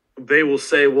will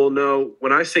say, well, no,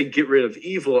 when I say get rid of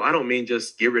evil, I don't mean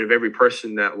just get rid of every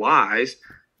person that lies,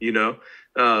 and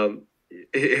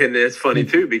it's funny,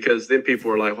 too, because then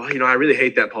people are like, well, I really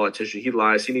hate that politician. He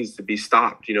lies. He needs to be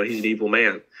stopped. He's an evil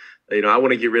man. I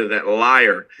want to get rid of that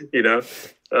liar,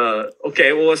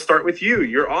 Okay, well, let's start with you.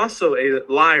 You're also a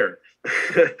liar.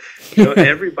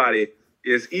 Everybody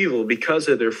is evil because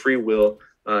of their free will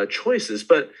choices.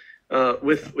 But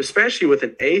especially with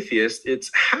an atheist,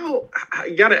 it's how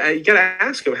you gotta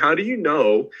ask them, how do you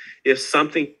know if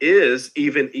something is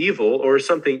even evil or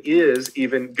something is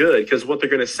even good? Because what they're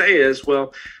going to say is,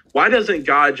 well, why doesn't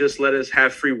God just let us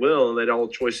have free will and let all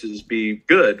choices be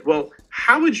good? Well,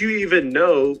 how would you even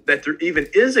know that there even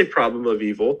is a problem of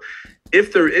evil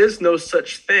if there is no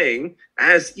such thing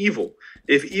as evil?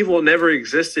 If evil never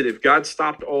existed, if God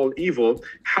stopped all evil,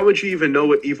 how would you even know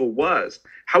what evil was?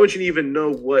 How would you even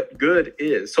know what good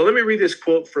is? So let me read this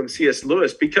quote from C.S.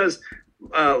 Lewis, because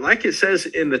like it says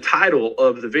in the title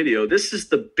of the video, this is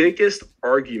the biggest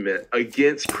argument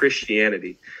against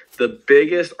Christianity. The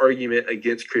biggest argument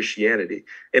against Christianity.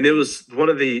 And it was one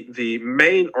of the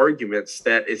main arguments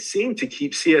that it seemed to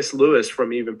keep C.S. Lewis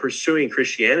from even pursuing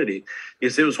Christianity,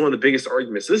 because it was one of the biggest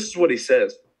arguments. This is what he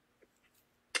says.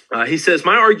 He says,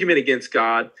 my argument against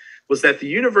God was that the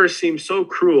universe seemed so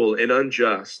cruel and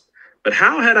unjust. But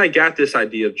how had I got this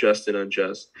idea of just and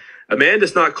unjust? A man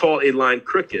does not call a line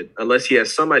crooked unless he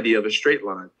has some idea of a straight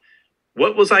line.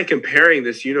 What was I comparing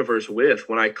this universe with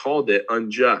when I called it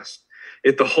unjust?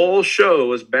 If the whole show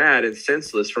was bad and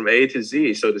senseless from A to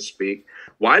Z, so to speak,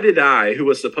 why did I, who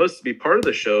was supposed to be part of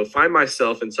the show, find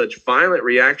myself in such violent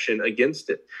reaction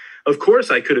against it? Of course,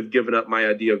 I could have given up my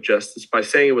idea of justice by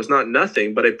saying it was not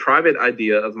nothing but a private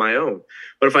idea of my own.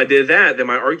 But if I did that, then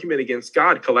my argument against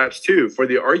God collapsed too, for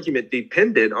the argument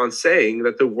depended on saying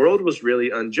that the world was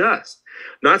really unjust.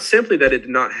 Not simply that it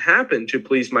did not happen to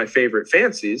please my favorite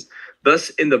fancies. Thus,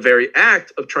 in the very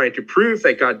act of trying to prove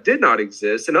that God did not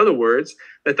exist, in other words,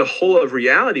 that the whole of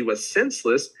reality was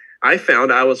senseless, I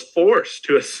found I was forced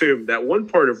to assume that one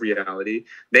part of reality,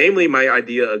 namely my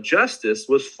idea of justice,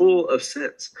 was full of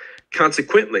sense.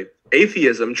 Consequently,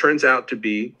 atheism turns out to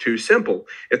be too simple.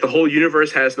 If the whole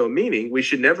universe has no meaning, we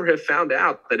should never have found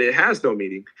out that it has no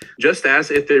meaning. Just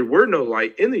as if there were no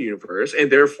light in the universe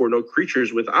and therefore no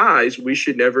creatures with eyes, we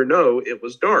should never know it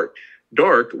was dark.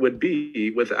 Dark would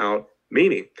be without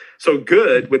meaning. So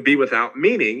good would be without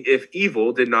meaning if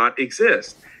evil did not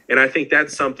exist. And I think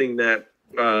that's something that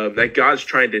that God's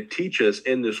trying to teach us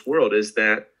in this world, is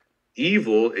that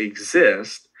evil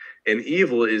exists and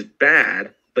evil is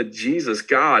bad. But Jesus,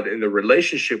 God, and the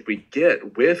relationship we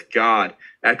get with God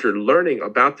after learning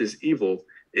about this evil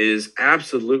is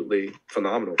absolutely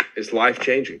phenomenal. It's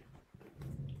life-changing.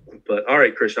 But all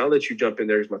right, Christian, I'll let you jump in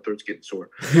there because my throat's getting sore.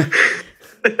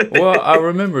 Well, I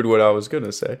remembered what I was going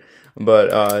to say.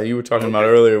 But you were talking about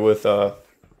earlier with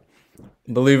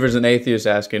believers and atheists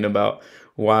asking about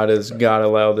why does God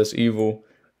allow this evil.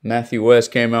 Matthew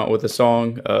West came out with a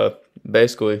song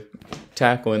basically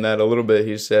tackling that a little bit.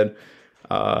 He said,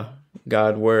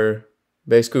 God, where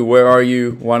are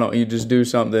you? Why don't you just do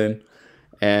something?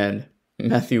 And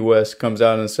Matthew West comes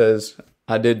out and says,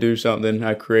 I did do something.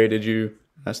 I created you.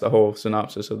 That's the whole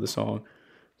synopsis of the song.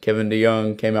 Kevin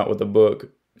DeYoung came out with a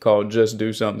book called Just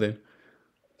Do Something.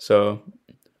 So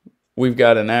we've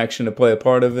got an action to play a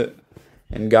part of it,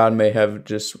 and God may have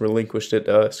just relinquished it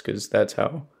to us because that's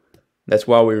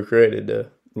why we were created, to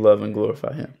love and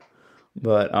glorify Him.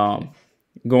 But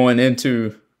going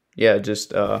into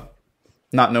just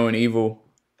not knowing evil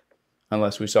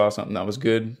unless we saw something that was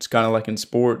good. It's kind of like in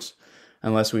sports.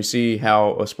 Unless we see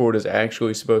how a sport is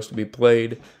actually supposed to be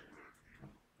played,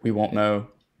 we won't know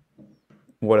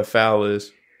what a foul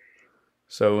is.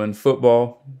 So in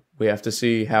football, we have to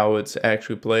see how it's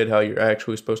actually played, how you're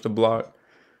actually supposed to block,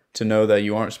 to know that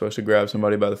you aren't supposed to grab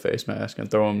somebody by the face mask and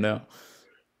throw them down.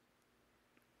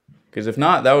 Because if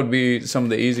not, that would be some of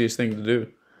the easiest thing to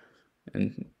do.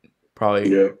 And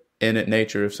probably innate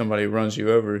nature, if somebody runs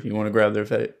you over, you want to grab their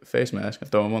face mask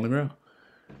and throw them on the ground.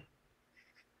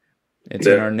 It's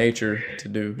in our nature to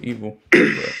do evil.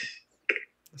 But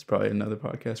that's probably another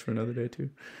podcast for another day too.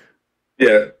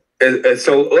 Yeah. And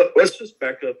so let's just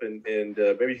back up and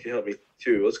maybe you can help me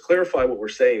too. Let's clarify what we're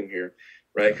saying here,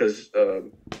 right? Because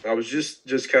I was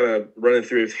just kind of running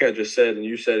through everything I just said, and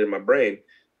you said in my brain.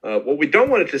 What we don't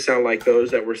want it to sound like, though,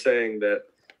 is that we're saying that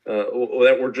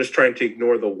we're just trying to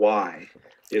ignore the why.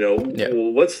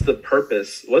 Well, what's the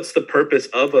purpose? What's the purpose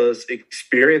of us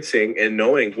experiencing and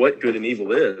knowing what good and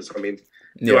evil is? I mean,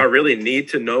 do I really need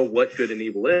to know what good and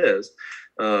evil is?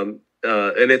 And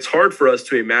it's hard for us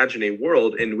to imagine a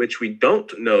world in which we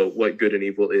don't know what good and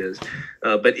evil is.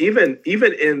 But even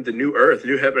in the new earth,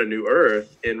 new heaven and new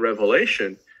earth in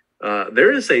Revelation,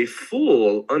 there is a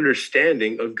full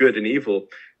understanding of good and evil.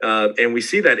 And we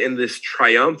see that in this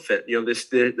triumphant,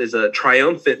 there's a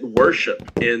triumphant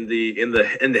worship in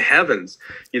the heavens,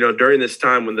 during this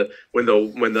time when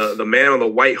the man on the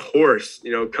white horse,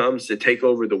 comes to take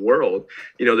over the world.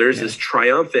 There's this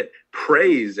triumphant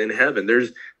praise in heaven.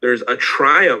 There's a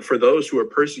triumph for those who are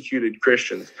persecuted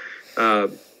Christians.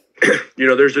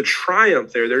 There's a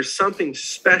triumph there. There's something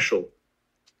special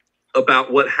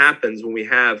about what happens when we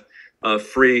have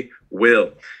free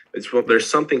will. There's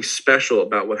something special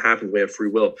about what happens when we have free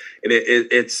will, and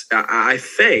I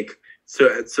think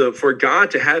so for God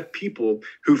to have people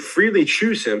who freely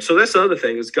choose Him. So that's the other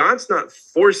thing, is God's not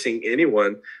forcing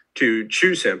anyone to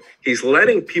choose Him. He's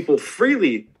letting people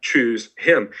freely choose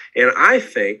Him, and I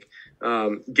think,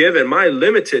 given my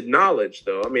limited knowledge,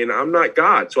 though, I mean, I'm not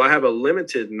God, so I have a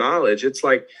limited knowledge. It's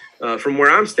like, from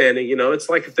where I'm standing, it's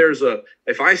like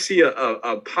if I see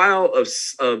a pile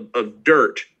of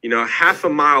dirt, half a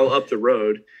mile up the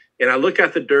road, and I look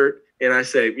at the dirt and I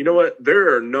say, you know what,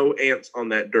 there are no ants on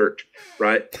that dirt,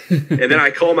 right? And then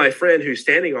I call my friend who's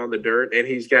standing on the dirt, and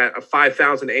he's got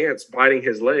 5,000 ants biting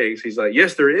his legs. He's like,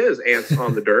 yes, there is ants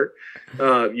on the dirt.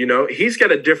 He's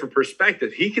got a different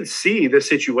perspective. He can see the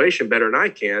situation better than I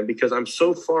can because I'm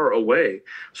so far away.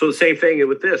 So the same thing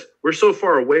with this. We're so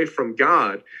far away from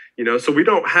God, so we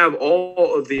don't have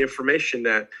all of the information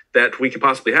that we could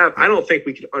possibly have. I don't think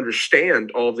we can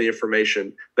understand all of the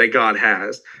information that God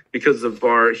has because of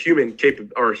our human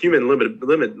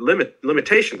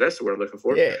limitations. That's the word I'm looking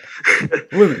for. Yeah.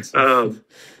 Limits. So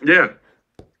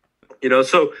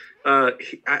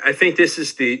I think this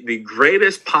is the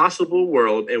greatest possible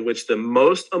world in which the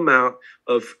most amount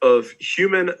of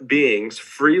human beings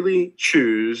freely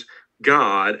choose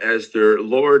God as their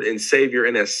Lord and Savior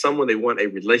and as someone they want a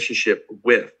relationship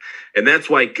with. And that's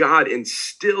why God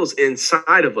instills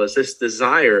inside of us this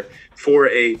desire for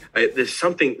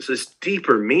this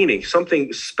deeper meaning,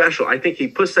 something special. I think He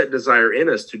puts that desire in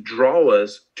us to draw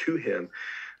us to Him.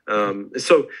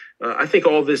 I think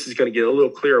all this is going to get a little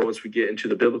clearer once we get into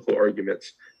the biblical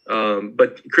arguments.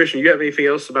 But Christian, you have anything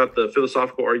else about the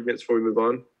philosophical arguments before we move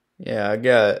on?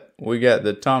 Yeah, we got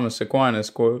the Thomas Aquinas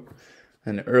quote,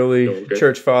 an early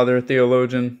church father,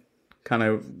 theologian, kind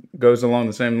of goes along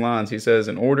the same lines. He says,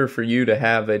 in order for you to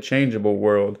have a changeable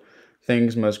world,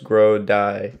 things must grow,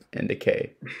 die, and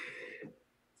decay.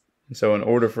 And so in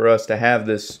order for us to have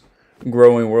this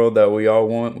growing world that we all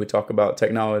want, we talk about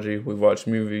technology, we watch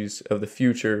movies of the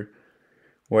future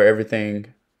where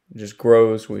everything just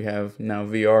grows. We have now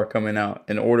VR coming out.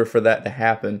 In order for that to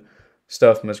happen,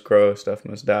 stuff must grow, stuff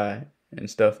must die, and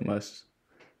stuff must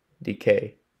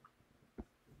decay.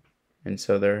 And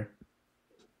so there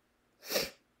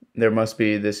must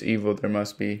be this evil, there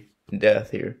must be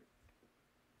death here.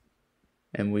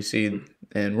 And we see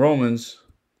in Romans,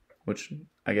 which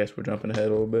I guess we're jumping ahead a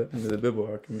little bit into the biblical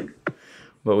argument,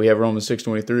 but we have Romans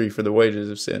 6:23, for the wages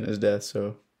of sin is death.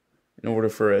 So in order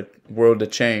for a world to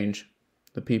change,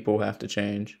 the people have to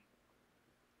change,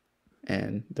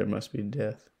 and there must be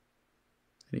death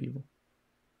and evil.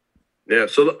 Yeah,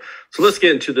 so let's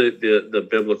get into the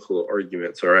biblical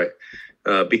arguments, all right?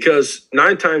 Because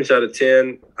 9 times out of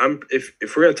 10, if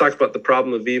we're going to talk about the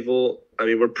problem of evil, I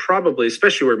mean, we're probably,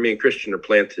 especially where me and Christian are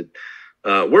planted,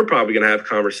 we're probably going to have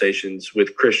conversations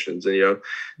with Christians, and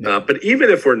but even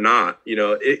if we're not,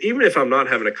 even if I'm not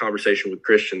having a conversation with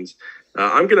Christians,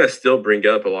 I'm going to still bring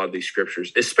up a lot of these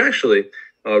scriptures, especially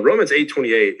Romans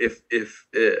 8:28. If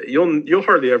you'll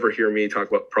hardly ever hear me talk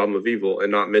about the problem of evil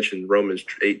and not mention Romans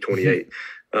 8:28,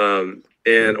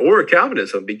 or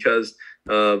Calvinism, because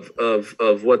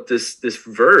of what this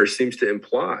verse seems to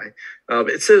imply.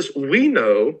 It says, we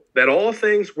know that all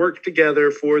things work together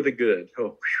for the good. Oh,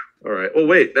 whew. All right. Well,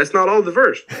 wait, that's not all the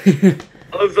verse.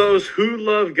 Of those who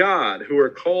love God, who are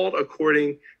called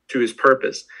according to his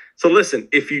purpose. So listen,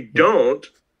 if you don't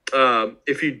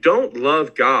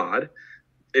love God,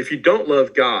 then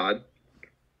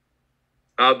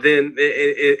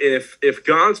if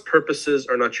God's purposes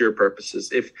are not your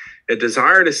purposes, if a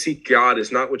desire to seek God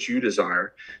is not what you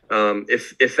desire,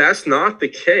 if that's not the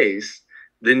case,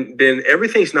 then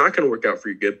everything's not going to work out for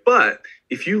you good. But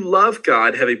if you love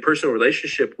God, have a personal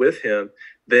relationship with him,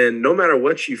 then no matter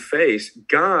what you face,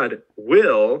 God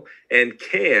will and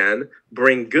can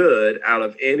bring good out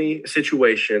of any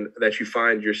situation that you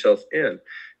find yourself in.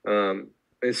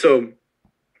 And so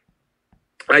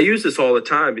I use this all the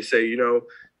time. You say,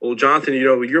 well, Jonathan,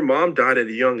 your mom died at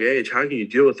a young age. How can you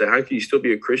deal with that? How can you still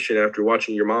be a Christian after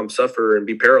watching your mom suffer and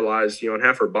be paralyzed, in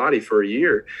half her body for a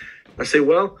year? I say,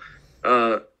 well,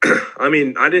 I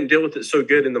mean, I didn't deal with it so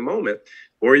good in the moment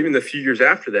or even the few years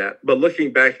after that. But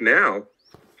looking back now,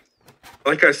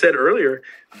 like I said earlier,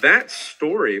 that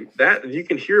story, that you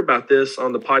can hear about this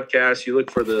on the podcast. You look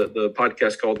for the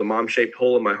podcast called The Mom-Shaped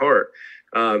Hole in My Heart.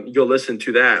 You'll listen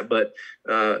to that. But,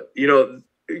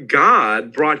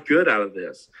 God brought good out of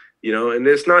this, and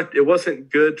it wasn't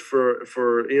good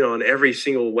for in every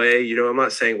single way. I'm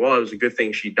not saying, well, it was a good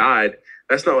thing she died.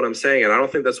 That's not what I'm saying. And I don't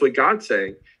think that's what God's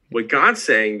saying. What God's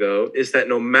saying, though, is that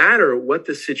no matter what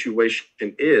the situation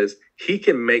is, he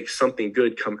can make something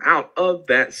good come out of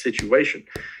that situation.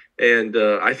 And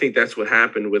I think that's what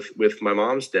happened with my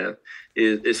mom's death,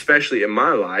 is especially in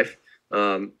my life,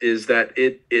 is that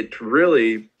it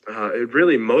really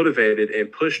motivated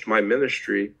and pushed my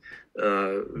ministry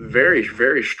very,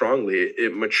 very strongly.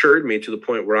 It matured me to the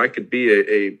point where I could be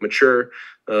a mature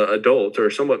adult, or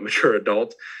somewhat mature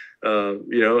adult,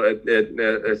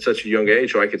 at such a young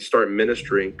age, so I could start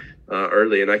ministering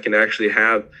early, and I can actually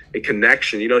have a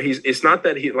connection. It's not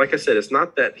that he, like I said, it's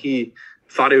not that he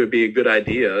thought it would be a good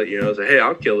idea, say, hey,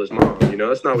 I'll kill his mom.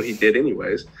 That's not what he did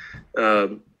anyways.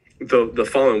 The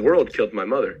fallen world killed my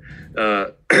mother.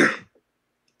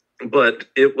 But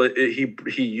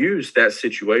he used that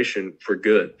situation for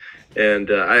good.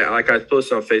 And I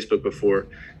posted on Facebook before,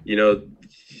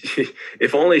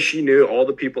 if only she knew all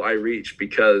the people I reached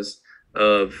because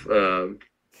of her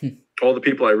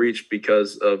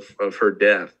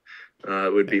death,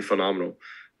 it would be phenomenal.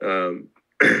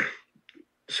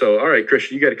 So, all right,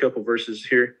 Christian, you got a couple verses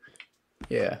here.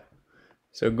 Yeah.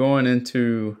 So going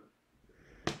into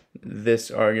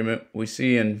this argument, we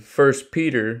see in 1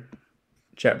 Peter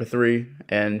chapter 3,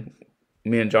 and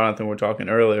me and Jonathan were talking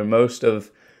earlier, most of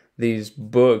these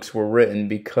books were written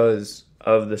because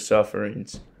of the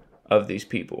sufferings of these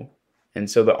people. And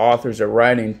so the authors are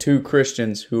writing to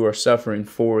Christians who are suffering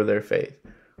for their faith,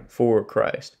 for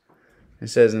Christ. It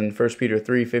says in 1 Peter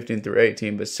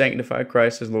 3:15-18, but sanctify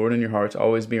Christ as Lord in your hearts,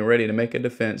 always being ready to make a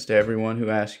defense to everyone who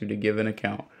asks you to give an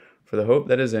account for the hope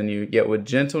that is in you, yet with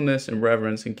gentleness and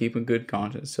reverence, and keep a good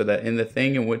conscience, so that in the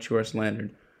thing in which you are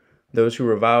slandered, Those who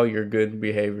revile your good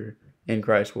behavior in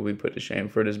Christ will be put to shame.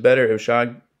 For it is better if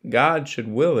God should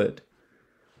will it,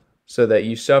 so that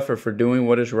you suffer for doing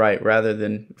what is right rather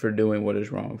than for doing what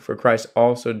is wrong. For Christ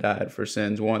also died for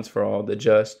sins once for all, the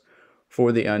just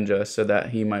for the unjust, so that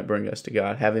he might bring us to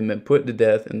God, having been put to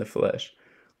death in the flesh,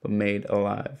 but made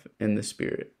alive in the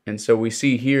spirit. And so we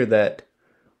see here that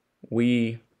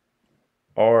we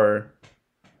are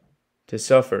to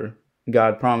suffer.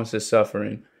 God promises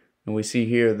suffering. And we see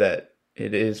here that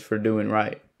it is for doing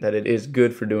right, that it is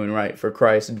good for doing right, for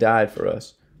Christ died for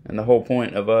us. And the whole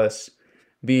point of us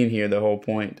being here, the whole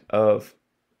point of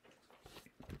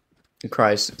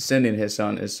Christ sending his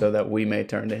son is so that we may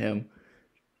turn to him.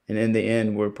 And in the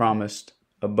end, we're promised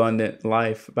abundant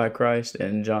life by Christ.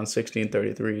 And John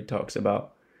 16:33 talks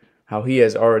about how he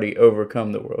has already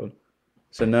overcome the world.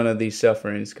 So none of these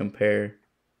sufferings compare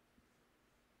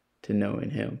to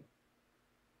knowing him.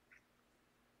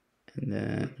 And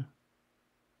then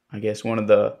I guess one of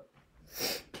the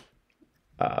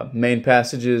main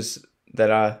passages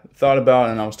that I thought about,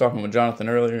 and I was talking with Jonathan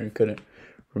earlier and couldn't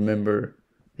remember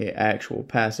the actual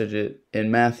passage.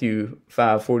 In Matthew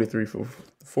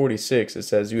 5:43-46, it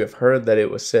says, "You have heard that it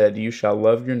was said, 'You shall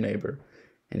love your neighbor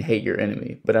and hate your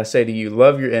enemy.' But I say to you,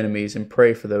 love your enemies and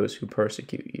pray for those who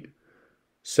persecute you,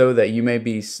 so that you may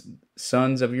be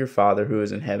sons of your Father who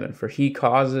is in heaven. For he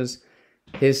causes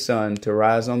his sun to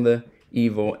rise on the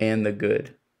evil and the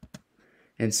good,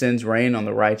 and sends rain on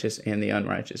the righteous and the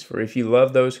unrighteous. For if you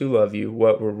love those who love you,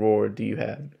 what reward do you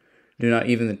have? Do not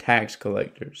even the tax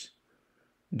collectors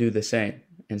do the same?"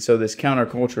 And so this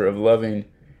counterculture of loving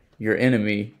your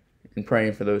enemy and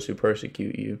praying for those who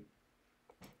persecute you,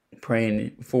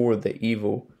 praying for the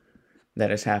evil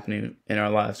that is happening in our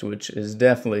lives, which is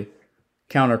definitely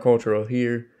countercultural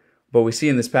here. But we see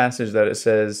in this passage that it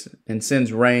says, "and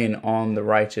sends rain on the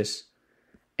righteous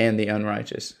and the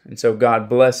unrighteous." And so God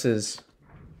blesses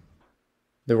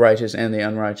the righteous and the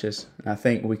unrighteous. And I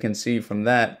think we can see from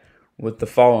that with the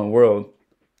fallen world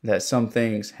that some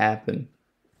things happen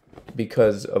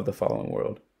because of the fallen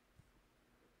world.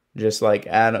 Just like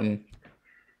Adam,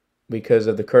 because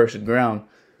of the cursed ground,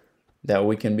 that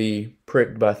we can be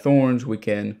pricked by thorns, we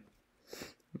can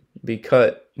be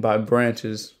cut by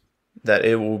branches, that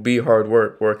it will be hard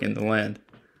work working the land.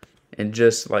 And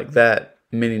just like that,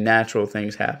 many natural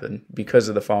things happen because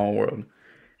of the fallen world.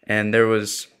 And there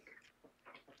was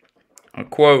a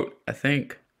quote, I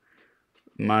think,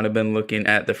 might have been looking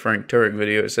at the Frank Turek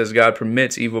video. It says, "God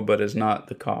permits evil, but is not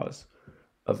the cause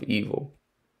of evil."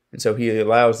 And so he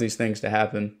allows these things to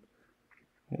happen.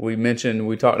 We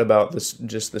talked about this,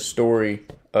 just the story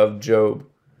of Job,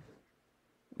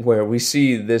 where we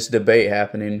see this debate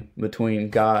happening between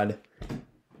God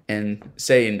and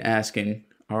Satan, asking,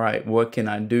 all right, what can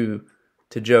I do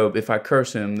to Job? If I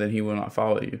curse him, then he will not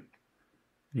follow you.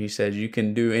 And he says, you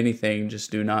can do anything,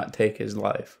 just do not take his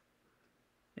life.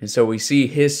 And so we see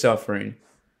his suffering.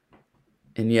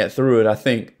 And yet through it, I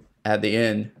think at the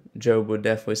end, Job would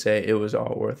definitely say it was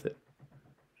all worth it.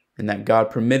 And that God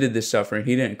permitted this suffering.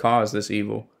 He didn't cause this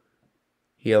evil.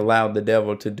 He allowed the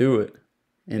devil to do it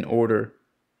in order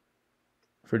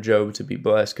for Job to be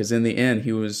blessed. Because in the end,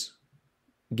 he was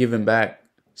given back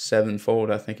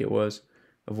sevenfold, I think it was,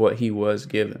 of what he was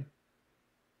given.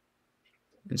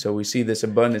 And so we see this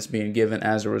abundance being given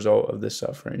as a result of this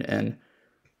suffering. And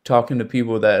talking to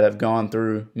people that have gone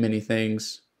through many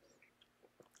things,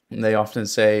 they often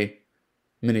say,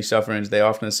 many sufferings, they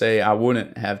often say, I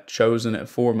wouldn't have chosen it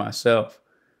for myself,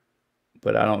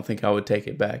 but I don't think I would take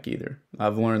it back either.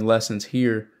 I've learned lessons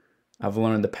here. I've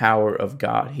learned the power of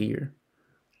God here.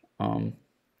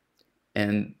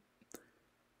 And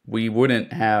we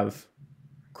wouldn't have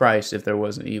Christ if there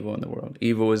wasn't evil in the world.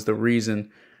 Evil is the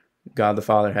reason God the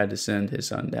Father had to send his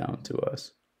Son down to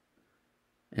us.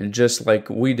 And just like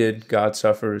we did, God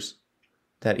suffers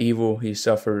that evil. He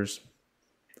suffers.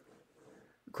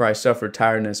 Christ suffered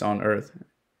tiredness on earth.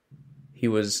 He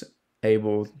was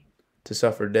able to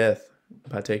suffer death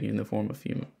by taking the form of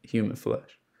human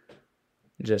flesh,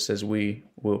 just as we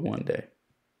will one day.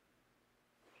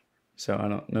 So I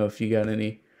don't know if you got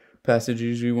any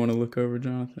passages you want to look over,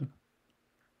 Jonathan.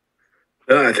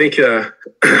 I think,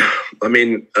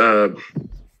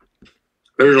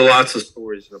 there's lots of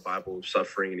stories in the Bible of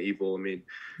suffering and evil.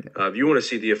 If you want to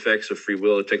see the effects of free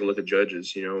will, take a look at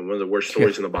Judges. One of the worst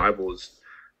stories in the Bible is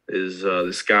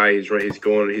this guy.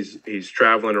 He's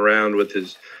traveling around with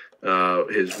his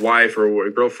wife or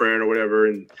girlfriend or whatever,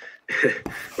 and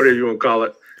whatever you want to call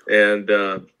it,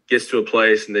 and gets to a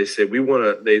place, and they say, we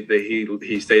want to.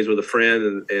 He stays with a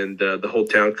friend, and the whole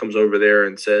town comes over there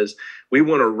and says, we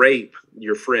want to rape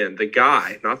your friend, the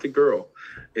guy, not the girl.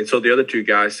 And so the other two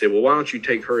guys say, well, why don't you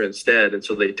take her instead? And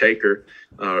so they take her,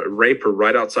 rape her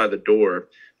right outside the door,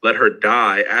 let her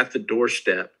die at the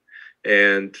doorstep.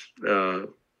 And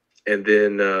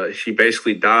then she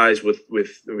basically dies with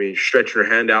stretching her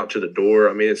hand out to the door.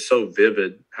 I mean, it's so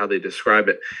vivid how they describe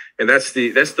it. And that's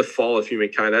the fall of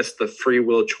humankind. That's the free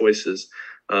will choices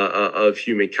of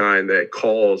humankind that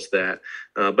calls that.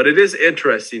 But it is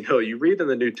interesting. You read in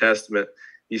the New Testament,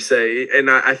 you say, and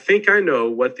I think I know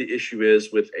what the issue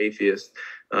is with atheists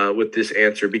with this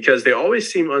answer, because they always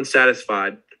seem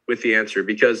unsatisfied with the answer,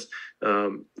 because I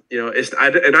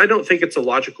don't think it's a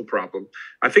logical problem.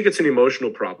 I think it's an emotional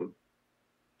problem.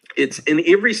 It's in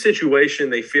every situation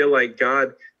they feel like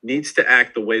God needs to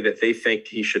act the way that they think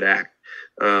he should act.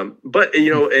 But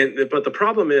the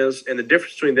problem is, and the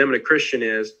difference between them and a Christian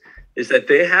is that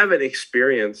they haven't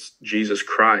experienced Jesus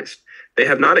Christ. They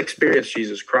have not experienced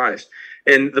Jesus Christ.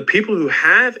 And the people who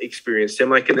have experienced him,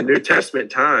 like in the New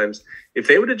Testament times, if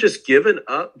they would have just given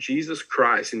up Jesus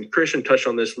Christ, and Christian touched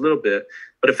on this a little bit,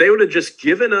 but if they would have just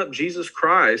given up Jesus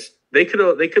Christ, they could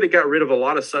have got rid of a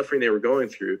lot of suffering they were going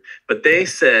through. But they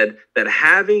said that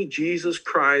having Jesus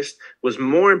Christ was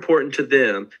more important to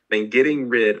them than getting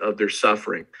rid of their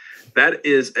suffering. That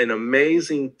is an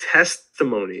amazing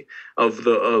testimony of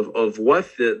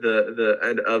what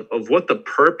the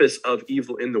purpose of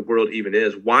evil in the world even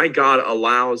is. Why God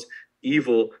allows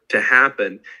evil to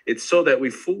happen. It's so that we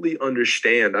fully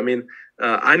understand. I mean,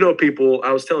 I know people.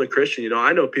 I was telling Christian,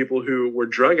 I know people who were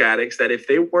drug addicts that if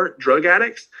they weren't drug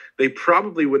addicts, they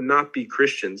probably would not be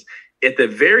Christians. At the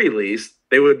very least,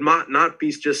 they would not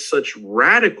be just such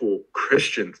radical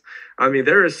Christians. I mean,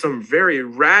 there is some very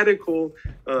radical,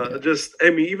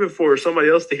 even for somebody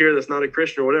else to hear that's not a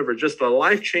Christian or whatever, just the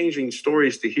life-changing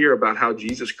stories to hear about how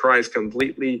Jesus Christ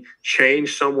completely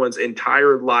changed someone's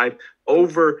entire life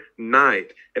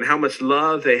overnight, and how much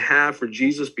love they have for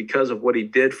Jesus because of what he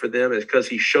did for them, is because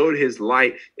he showed his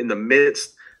light in the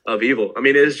midst of evil. I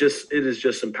mean, it is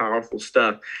just some powerful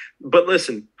stuff. But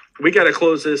listen, we got to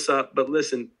close this up. But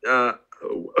listen,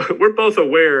 we're both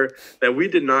aware that we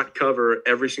did not cover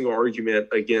every single argument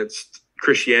against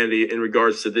Christianity in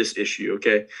regards to this issue.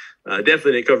 Okay.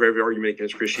 Definitely didn't cover every argument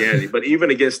against Christianity, but even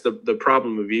against the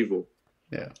problem of evil.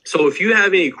 Yeah. So if you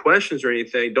have any questions or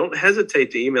anything, don't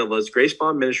hesitate to email us,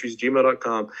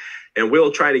 gracebondministries@gmail.com, and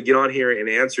we'll try to get on here and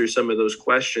answer some of those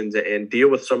questions and deal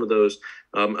with some of those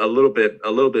a little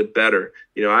bit better.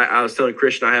 I was telling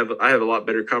Christian, I have a lot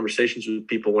better conversations with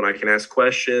people when I can ask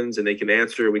questions and they can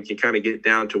answer. We can kind of get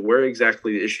down to where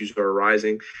exactly the issues are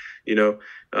arising,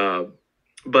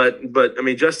 But I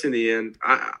mean, just in the end,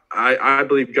 I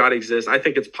believe God exists. I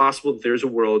think it's possible that there's a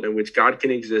world in which God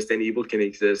can exist and evil can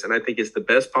exist. And I think it's the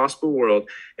best possible world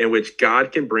in which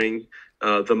God can bring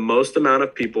the most amount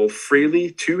of people freely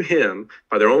to him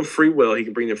by their own free will. He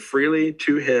can bring them freely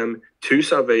to him, to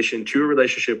salvation, to a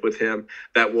relationship with him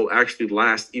that will actually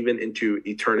last even into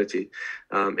eternity.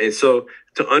 And so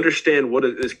to understand what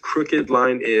this crooked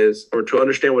line is, or to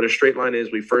understand what a straight line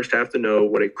is, we first have to know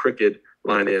what a crooked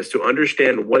line is. To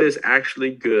understand what is actually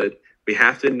good, we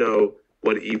have to know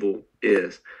what evil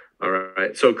is. All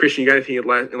right. So, Christian, you got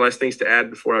anything last things to add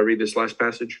before I read this last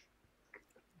passage?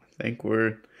 I think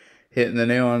we're hitting the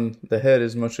nail on the head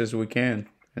as much as we can.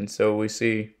 And so we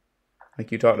see,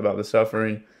 like you talked about, the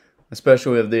suffering,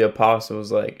 especially of the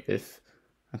apostles. Like,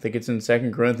 I think it's in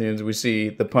 2 Corinthians, we see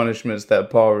the punishments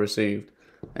that Paul received.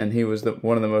 And he was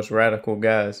one of the most radical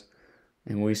guys.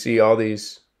 And we see all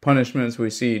these punishments.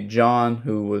 We see John,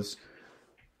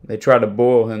 they tried to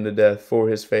boil him to death for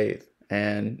his faith,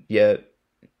 and yet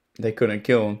they couldn't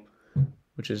kill him,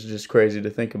 which is just crazy to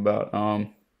think about.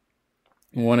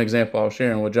 One example I was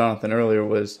sharing with Jonathan earlier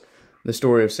was the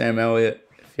story of Sam Elliott.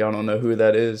 If y'all don't know who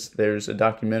that is, there's a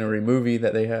documentary movie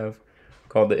that they have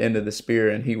called The End of the Spear,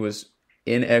 and he was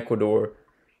in Ecuador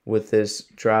with this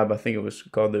tribe, I think it was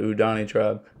called the Udani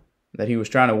tribe, that he was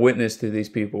trying to witness to these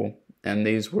people, and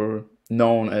these were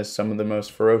known as some of the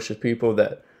most ferocious people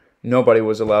that nobody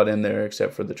was allowed in there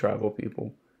except for the tribal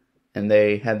people. And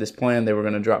they had this plan. They were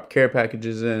going to drop care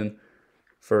packages in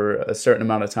for a certain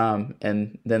amount of time.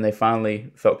 And then they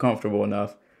finally felt comfortable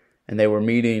enough. And they were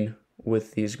meeting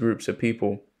with these groups of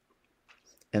people.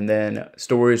 And then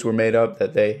stories were made up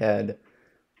that they had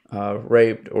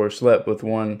raped or slept with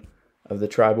one of the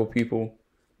tribal people.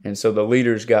 And so the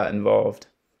leaders got involved.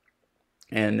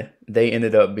 And they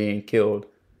ended up being killed.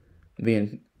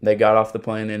 They got off the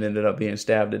plane and ended up being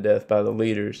stabbed to death by the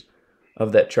leaders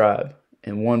of that tribe.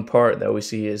 And one part that we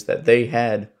see is that they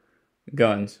had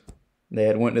guns. They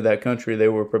had went to that country. They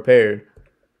were prepared,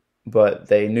 but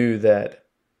they knew that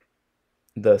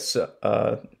the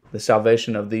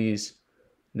salvation of these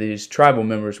these tribal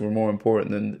members were more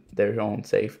important than their own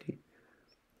safety.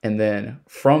 And then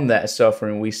from that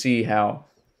suffering, we see how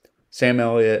Sam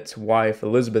Elliott's wife,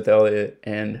 Elizabeth Elliott,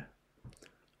 and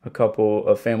a couple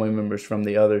of family members from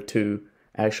the other two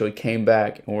actually came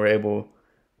back and were able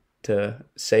to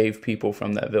save people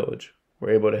from that village.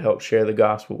 Were able to help share the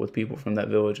gospel with people from that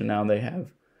village, and now they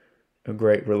have a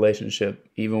great relationship.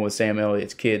 Even with Sam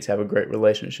Elliott's kids have a great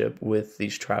relationship with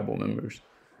these tribal members.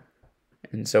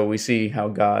 And so we see how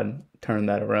God turned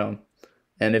that around.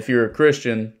 And if you're a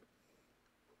Christian,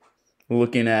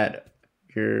 looking at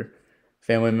your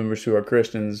family members who are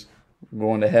Christians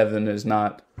going to heaven is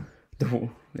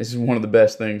one of the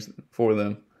best things for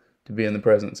them, to be in the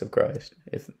presence of Christ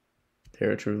if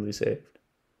they're truly saved.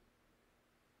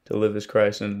 To live as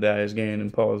Christ and to die as gain, in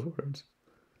Paul's words.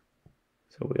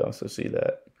 So we also see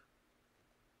that.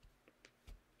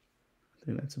 I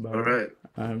think that's about all right.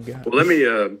 I've got. Well, let me,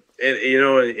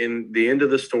 in the end of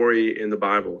the story in the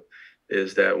Bible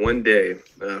is that one day,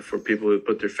 for people who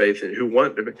put their faith in, who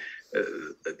want to,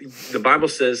 the Bible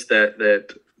says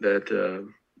that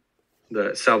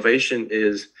salvation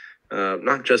is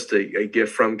not just a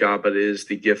gift from God, but it is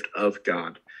the gift of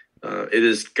God. It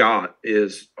is God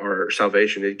is our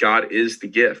salvation. God is the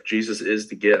gift. Jesus is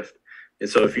the gift. And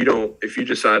so if you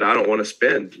decide I don't want to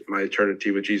spend my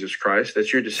eternity with Jesus Christ,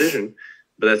 that's your decision,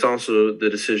 but that's also the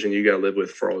decision you got to live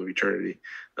with for all of eternity.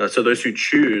 So those who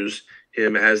choose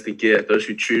him as the gift, those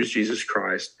who choose Jesus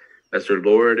Christ as their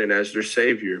Lord and as their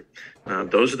Savior,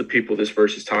 those are the people this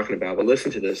verse is talking about. But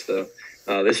listen to this, though.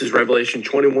 This is Revelation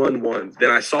 21:1. Then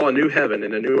I saw a new heaven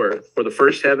and a new earth, for the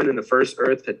first heaven and the first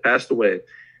earth had passed away,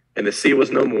 and the sea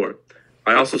was no more.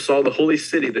 I also saw the holy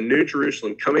city, the new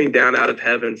Jerusalem, coming down out of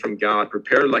heaven from God,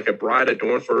 prepared like a bride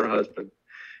adorned for her husband.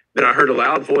 Then I heard a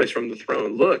loud voice from the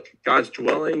throne. Look, God's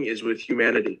dwelling is with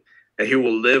humanity, and he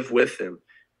will live with them.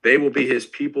 They will be his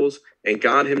peoples, and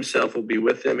God himself will be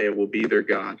with them and will be their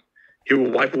God. He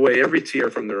will wipe away every tear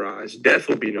from their eyes. Death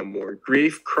will be no more.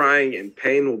 Grief, crying, and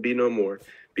pain will be no more,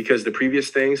 because the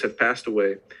previous things have passed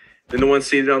away. Then the one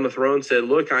seated on the throne said,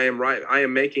 Look, I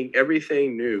am making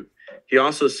everything new. He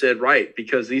also said, Write,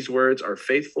 because these words are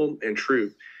faithful and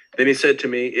true. Then he said to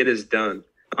me, It is done.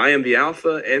 I am the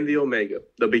Alpha and the Omega,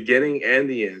 the beginning and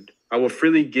the end. I will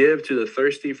freely give to the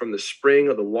thirsty from the spring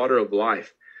of the water of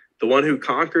life. The one who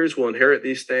conquers will inherit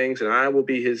these things, and I will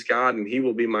be his God, and he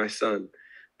will be my son.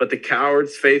 But the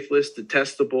cowards, faithless,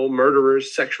 detestable,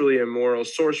 murderers, sexually immoral,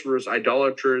 sorcerers,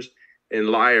 idolaters, and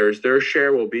liars, their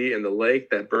share will be in the lake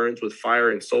that burns with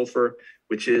fire and sulfur,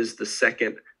 which is the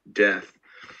second death.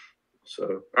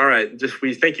 So, all right,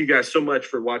 we thank you guys so much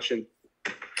for watching.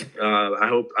 I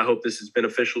hope this is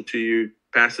beneficial to you.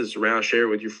 Pass this around, share it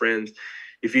with your friends.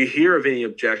 If you hear of any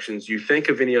objections, you think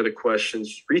of any other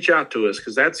questions, reach out to us,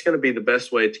 because that's going to be the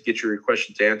best way to get your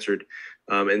questions answered,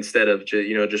 instead of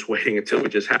just waiting until we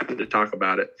just happen to talk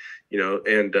about it,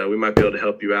 and we might be able to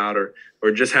help you out, or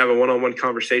just have a one-on-one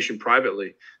conversation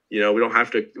privately. We don't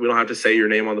have to say your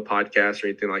name on the podcast or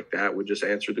anything like that. We'll just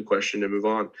answer the question and move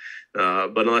on.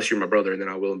 But unless you're my brother, then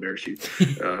I will embarrass you.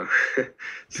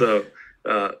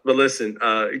 But listen,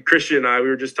 Christian and I, we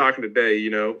were just talking today,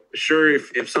 sure,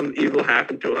 if some evil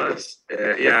happened to us,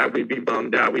 we'd be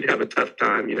bummed out. We'd have a tough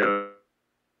time,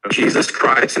 Jesus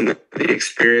Christ and the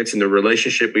experience and the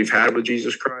relationship we've had with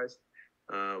Jesus Christ,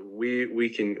 we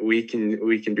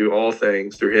can do all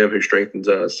things through him who strengthens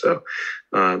us. So,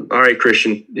 all right,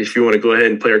 Christian, if you want to go ahead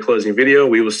and play our closing video,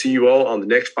 we will see you all on the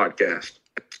next podcast.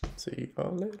 See you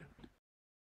all later.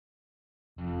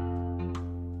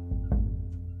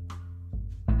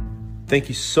 Thank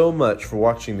you so much for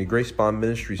watching the Grace Bond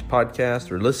Ministries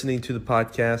podcast or listening to the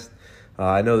podcast.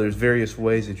 I know there's various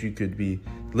ways that you could be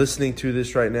listening to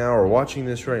this right now or watching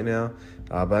this right now,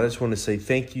 but I just want to say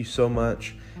thank you so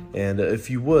much. And if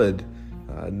you would,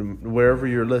 wherever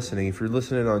you're listening, if you're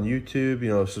listening on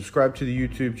YouTube, subscribe to the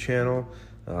YouTube channel.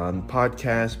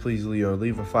 Podcast, please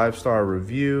leave a 5-star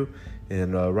review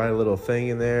and write a little thing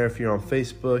in there. If you're on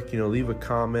Facebook, leave a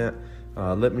comment.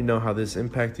 Let me know how this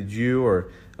impacted you, or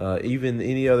even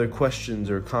any other questions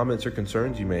or comments or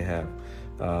concerns you may have.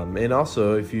 And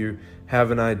also, if you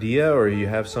have an idea or you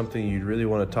have something you'd really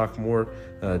want to talk more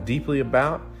deeply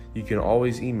about, you can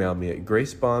always email me at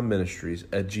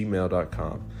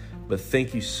gracebondministries@gmail.com. But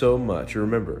thank you so much.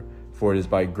 Remember, for it is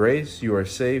by grace you are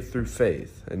saved through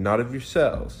faith, and not of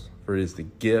yourselves, for it is the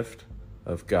gift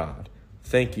of God.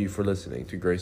 Thank you for listening to Grace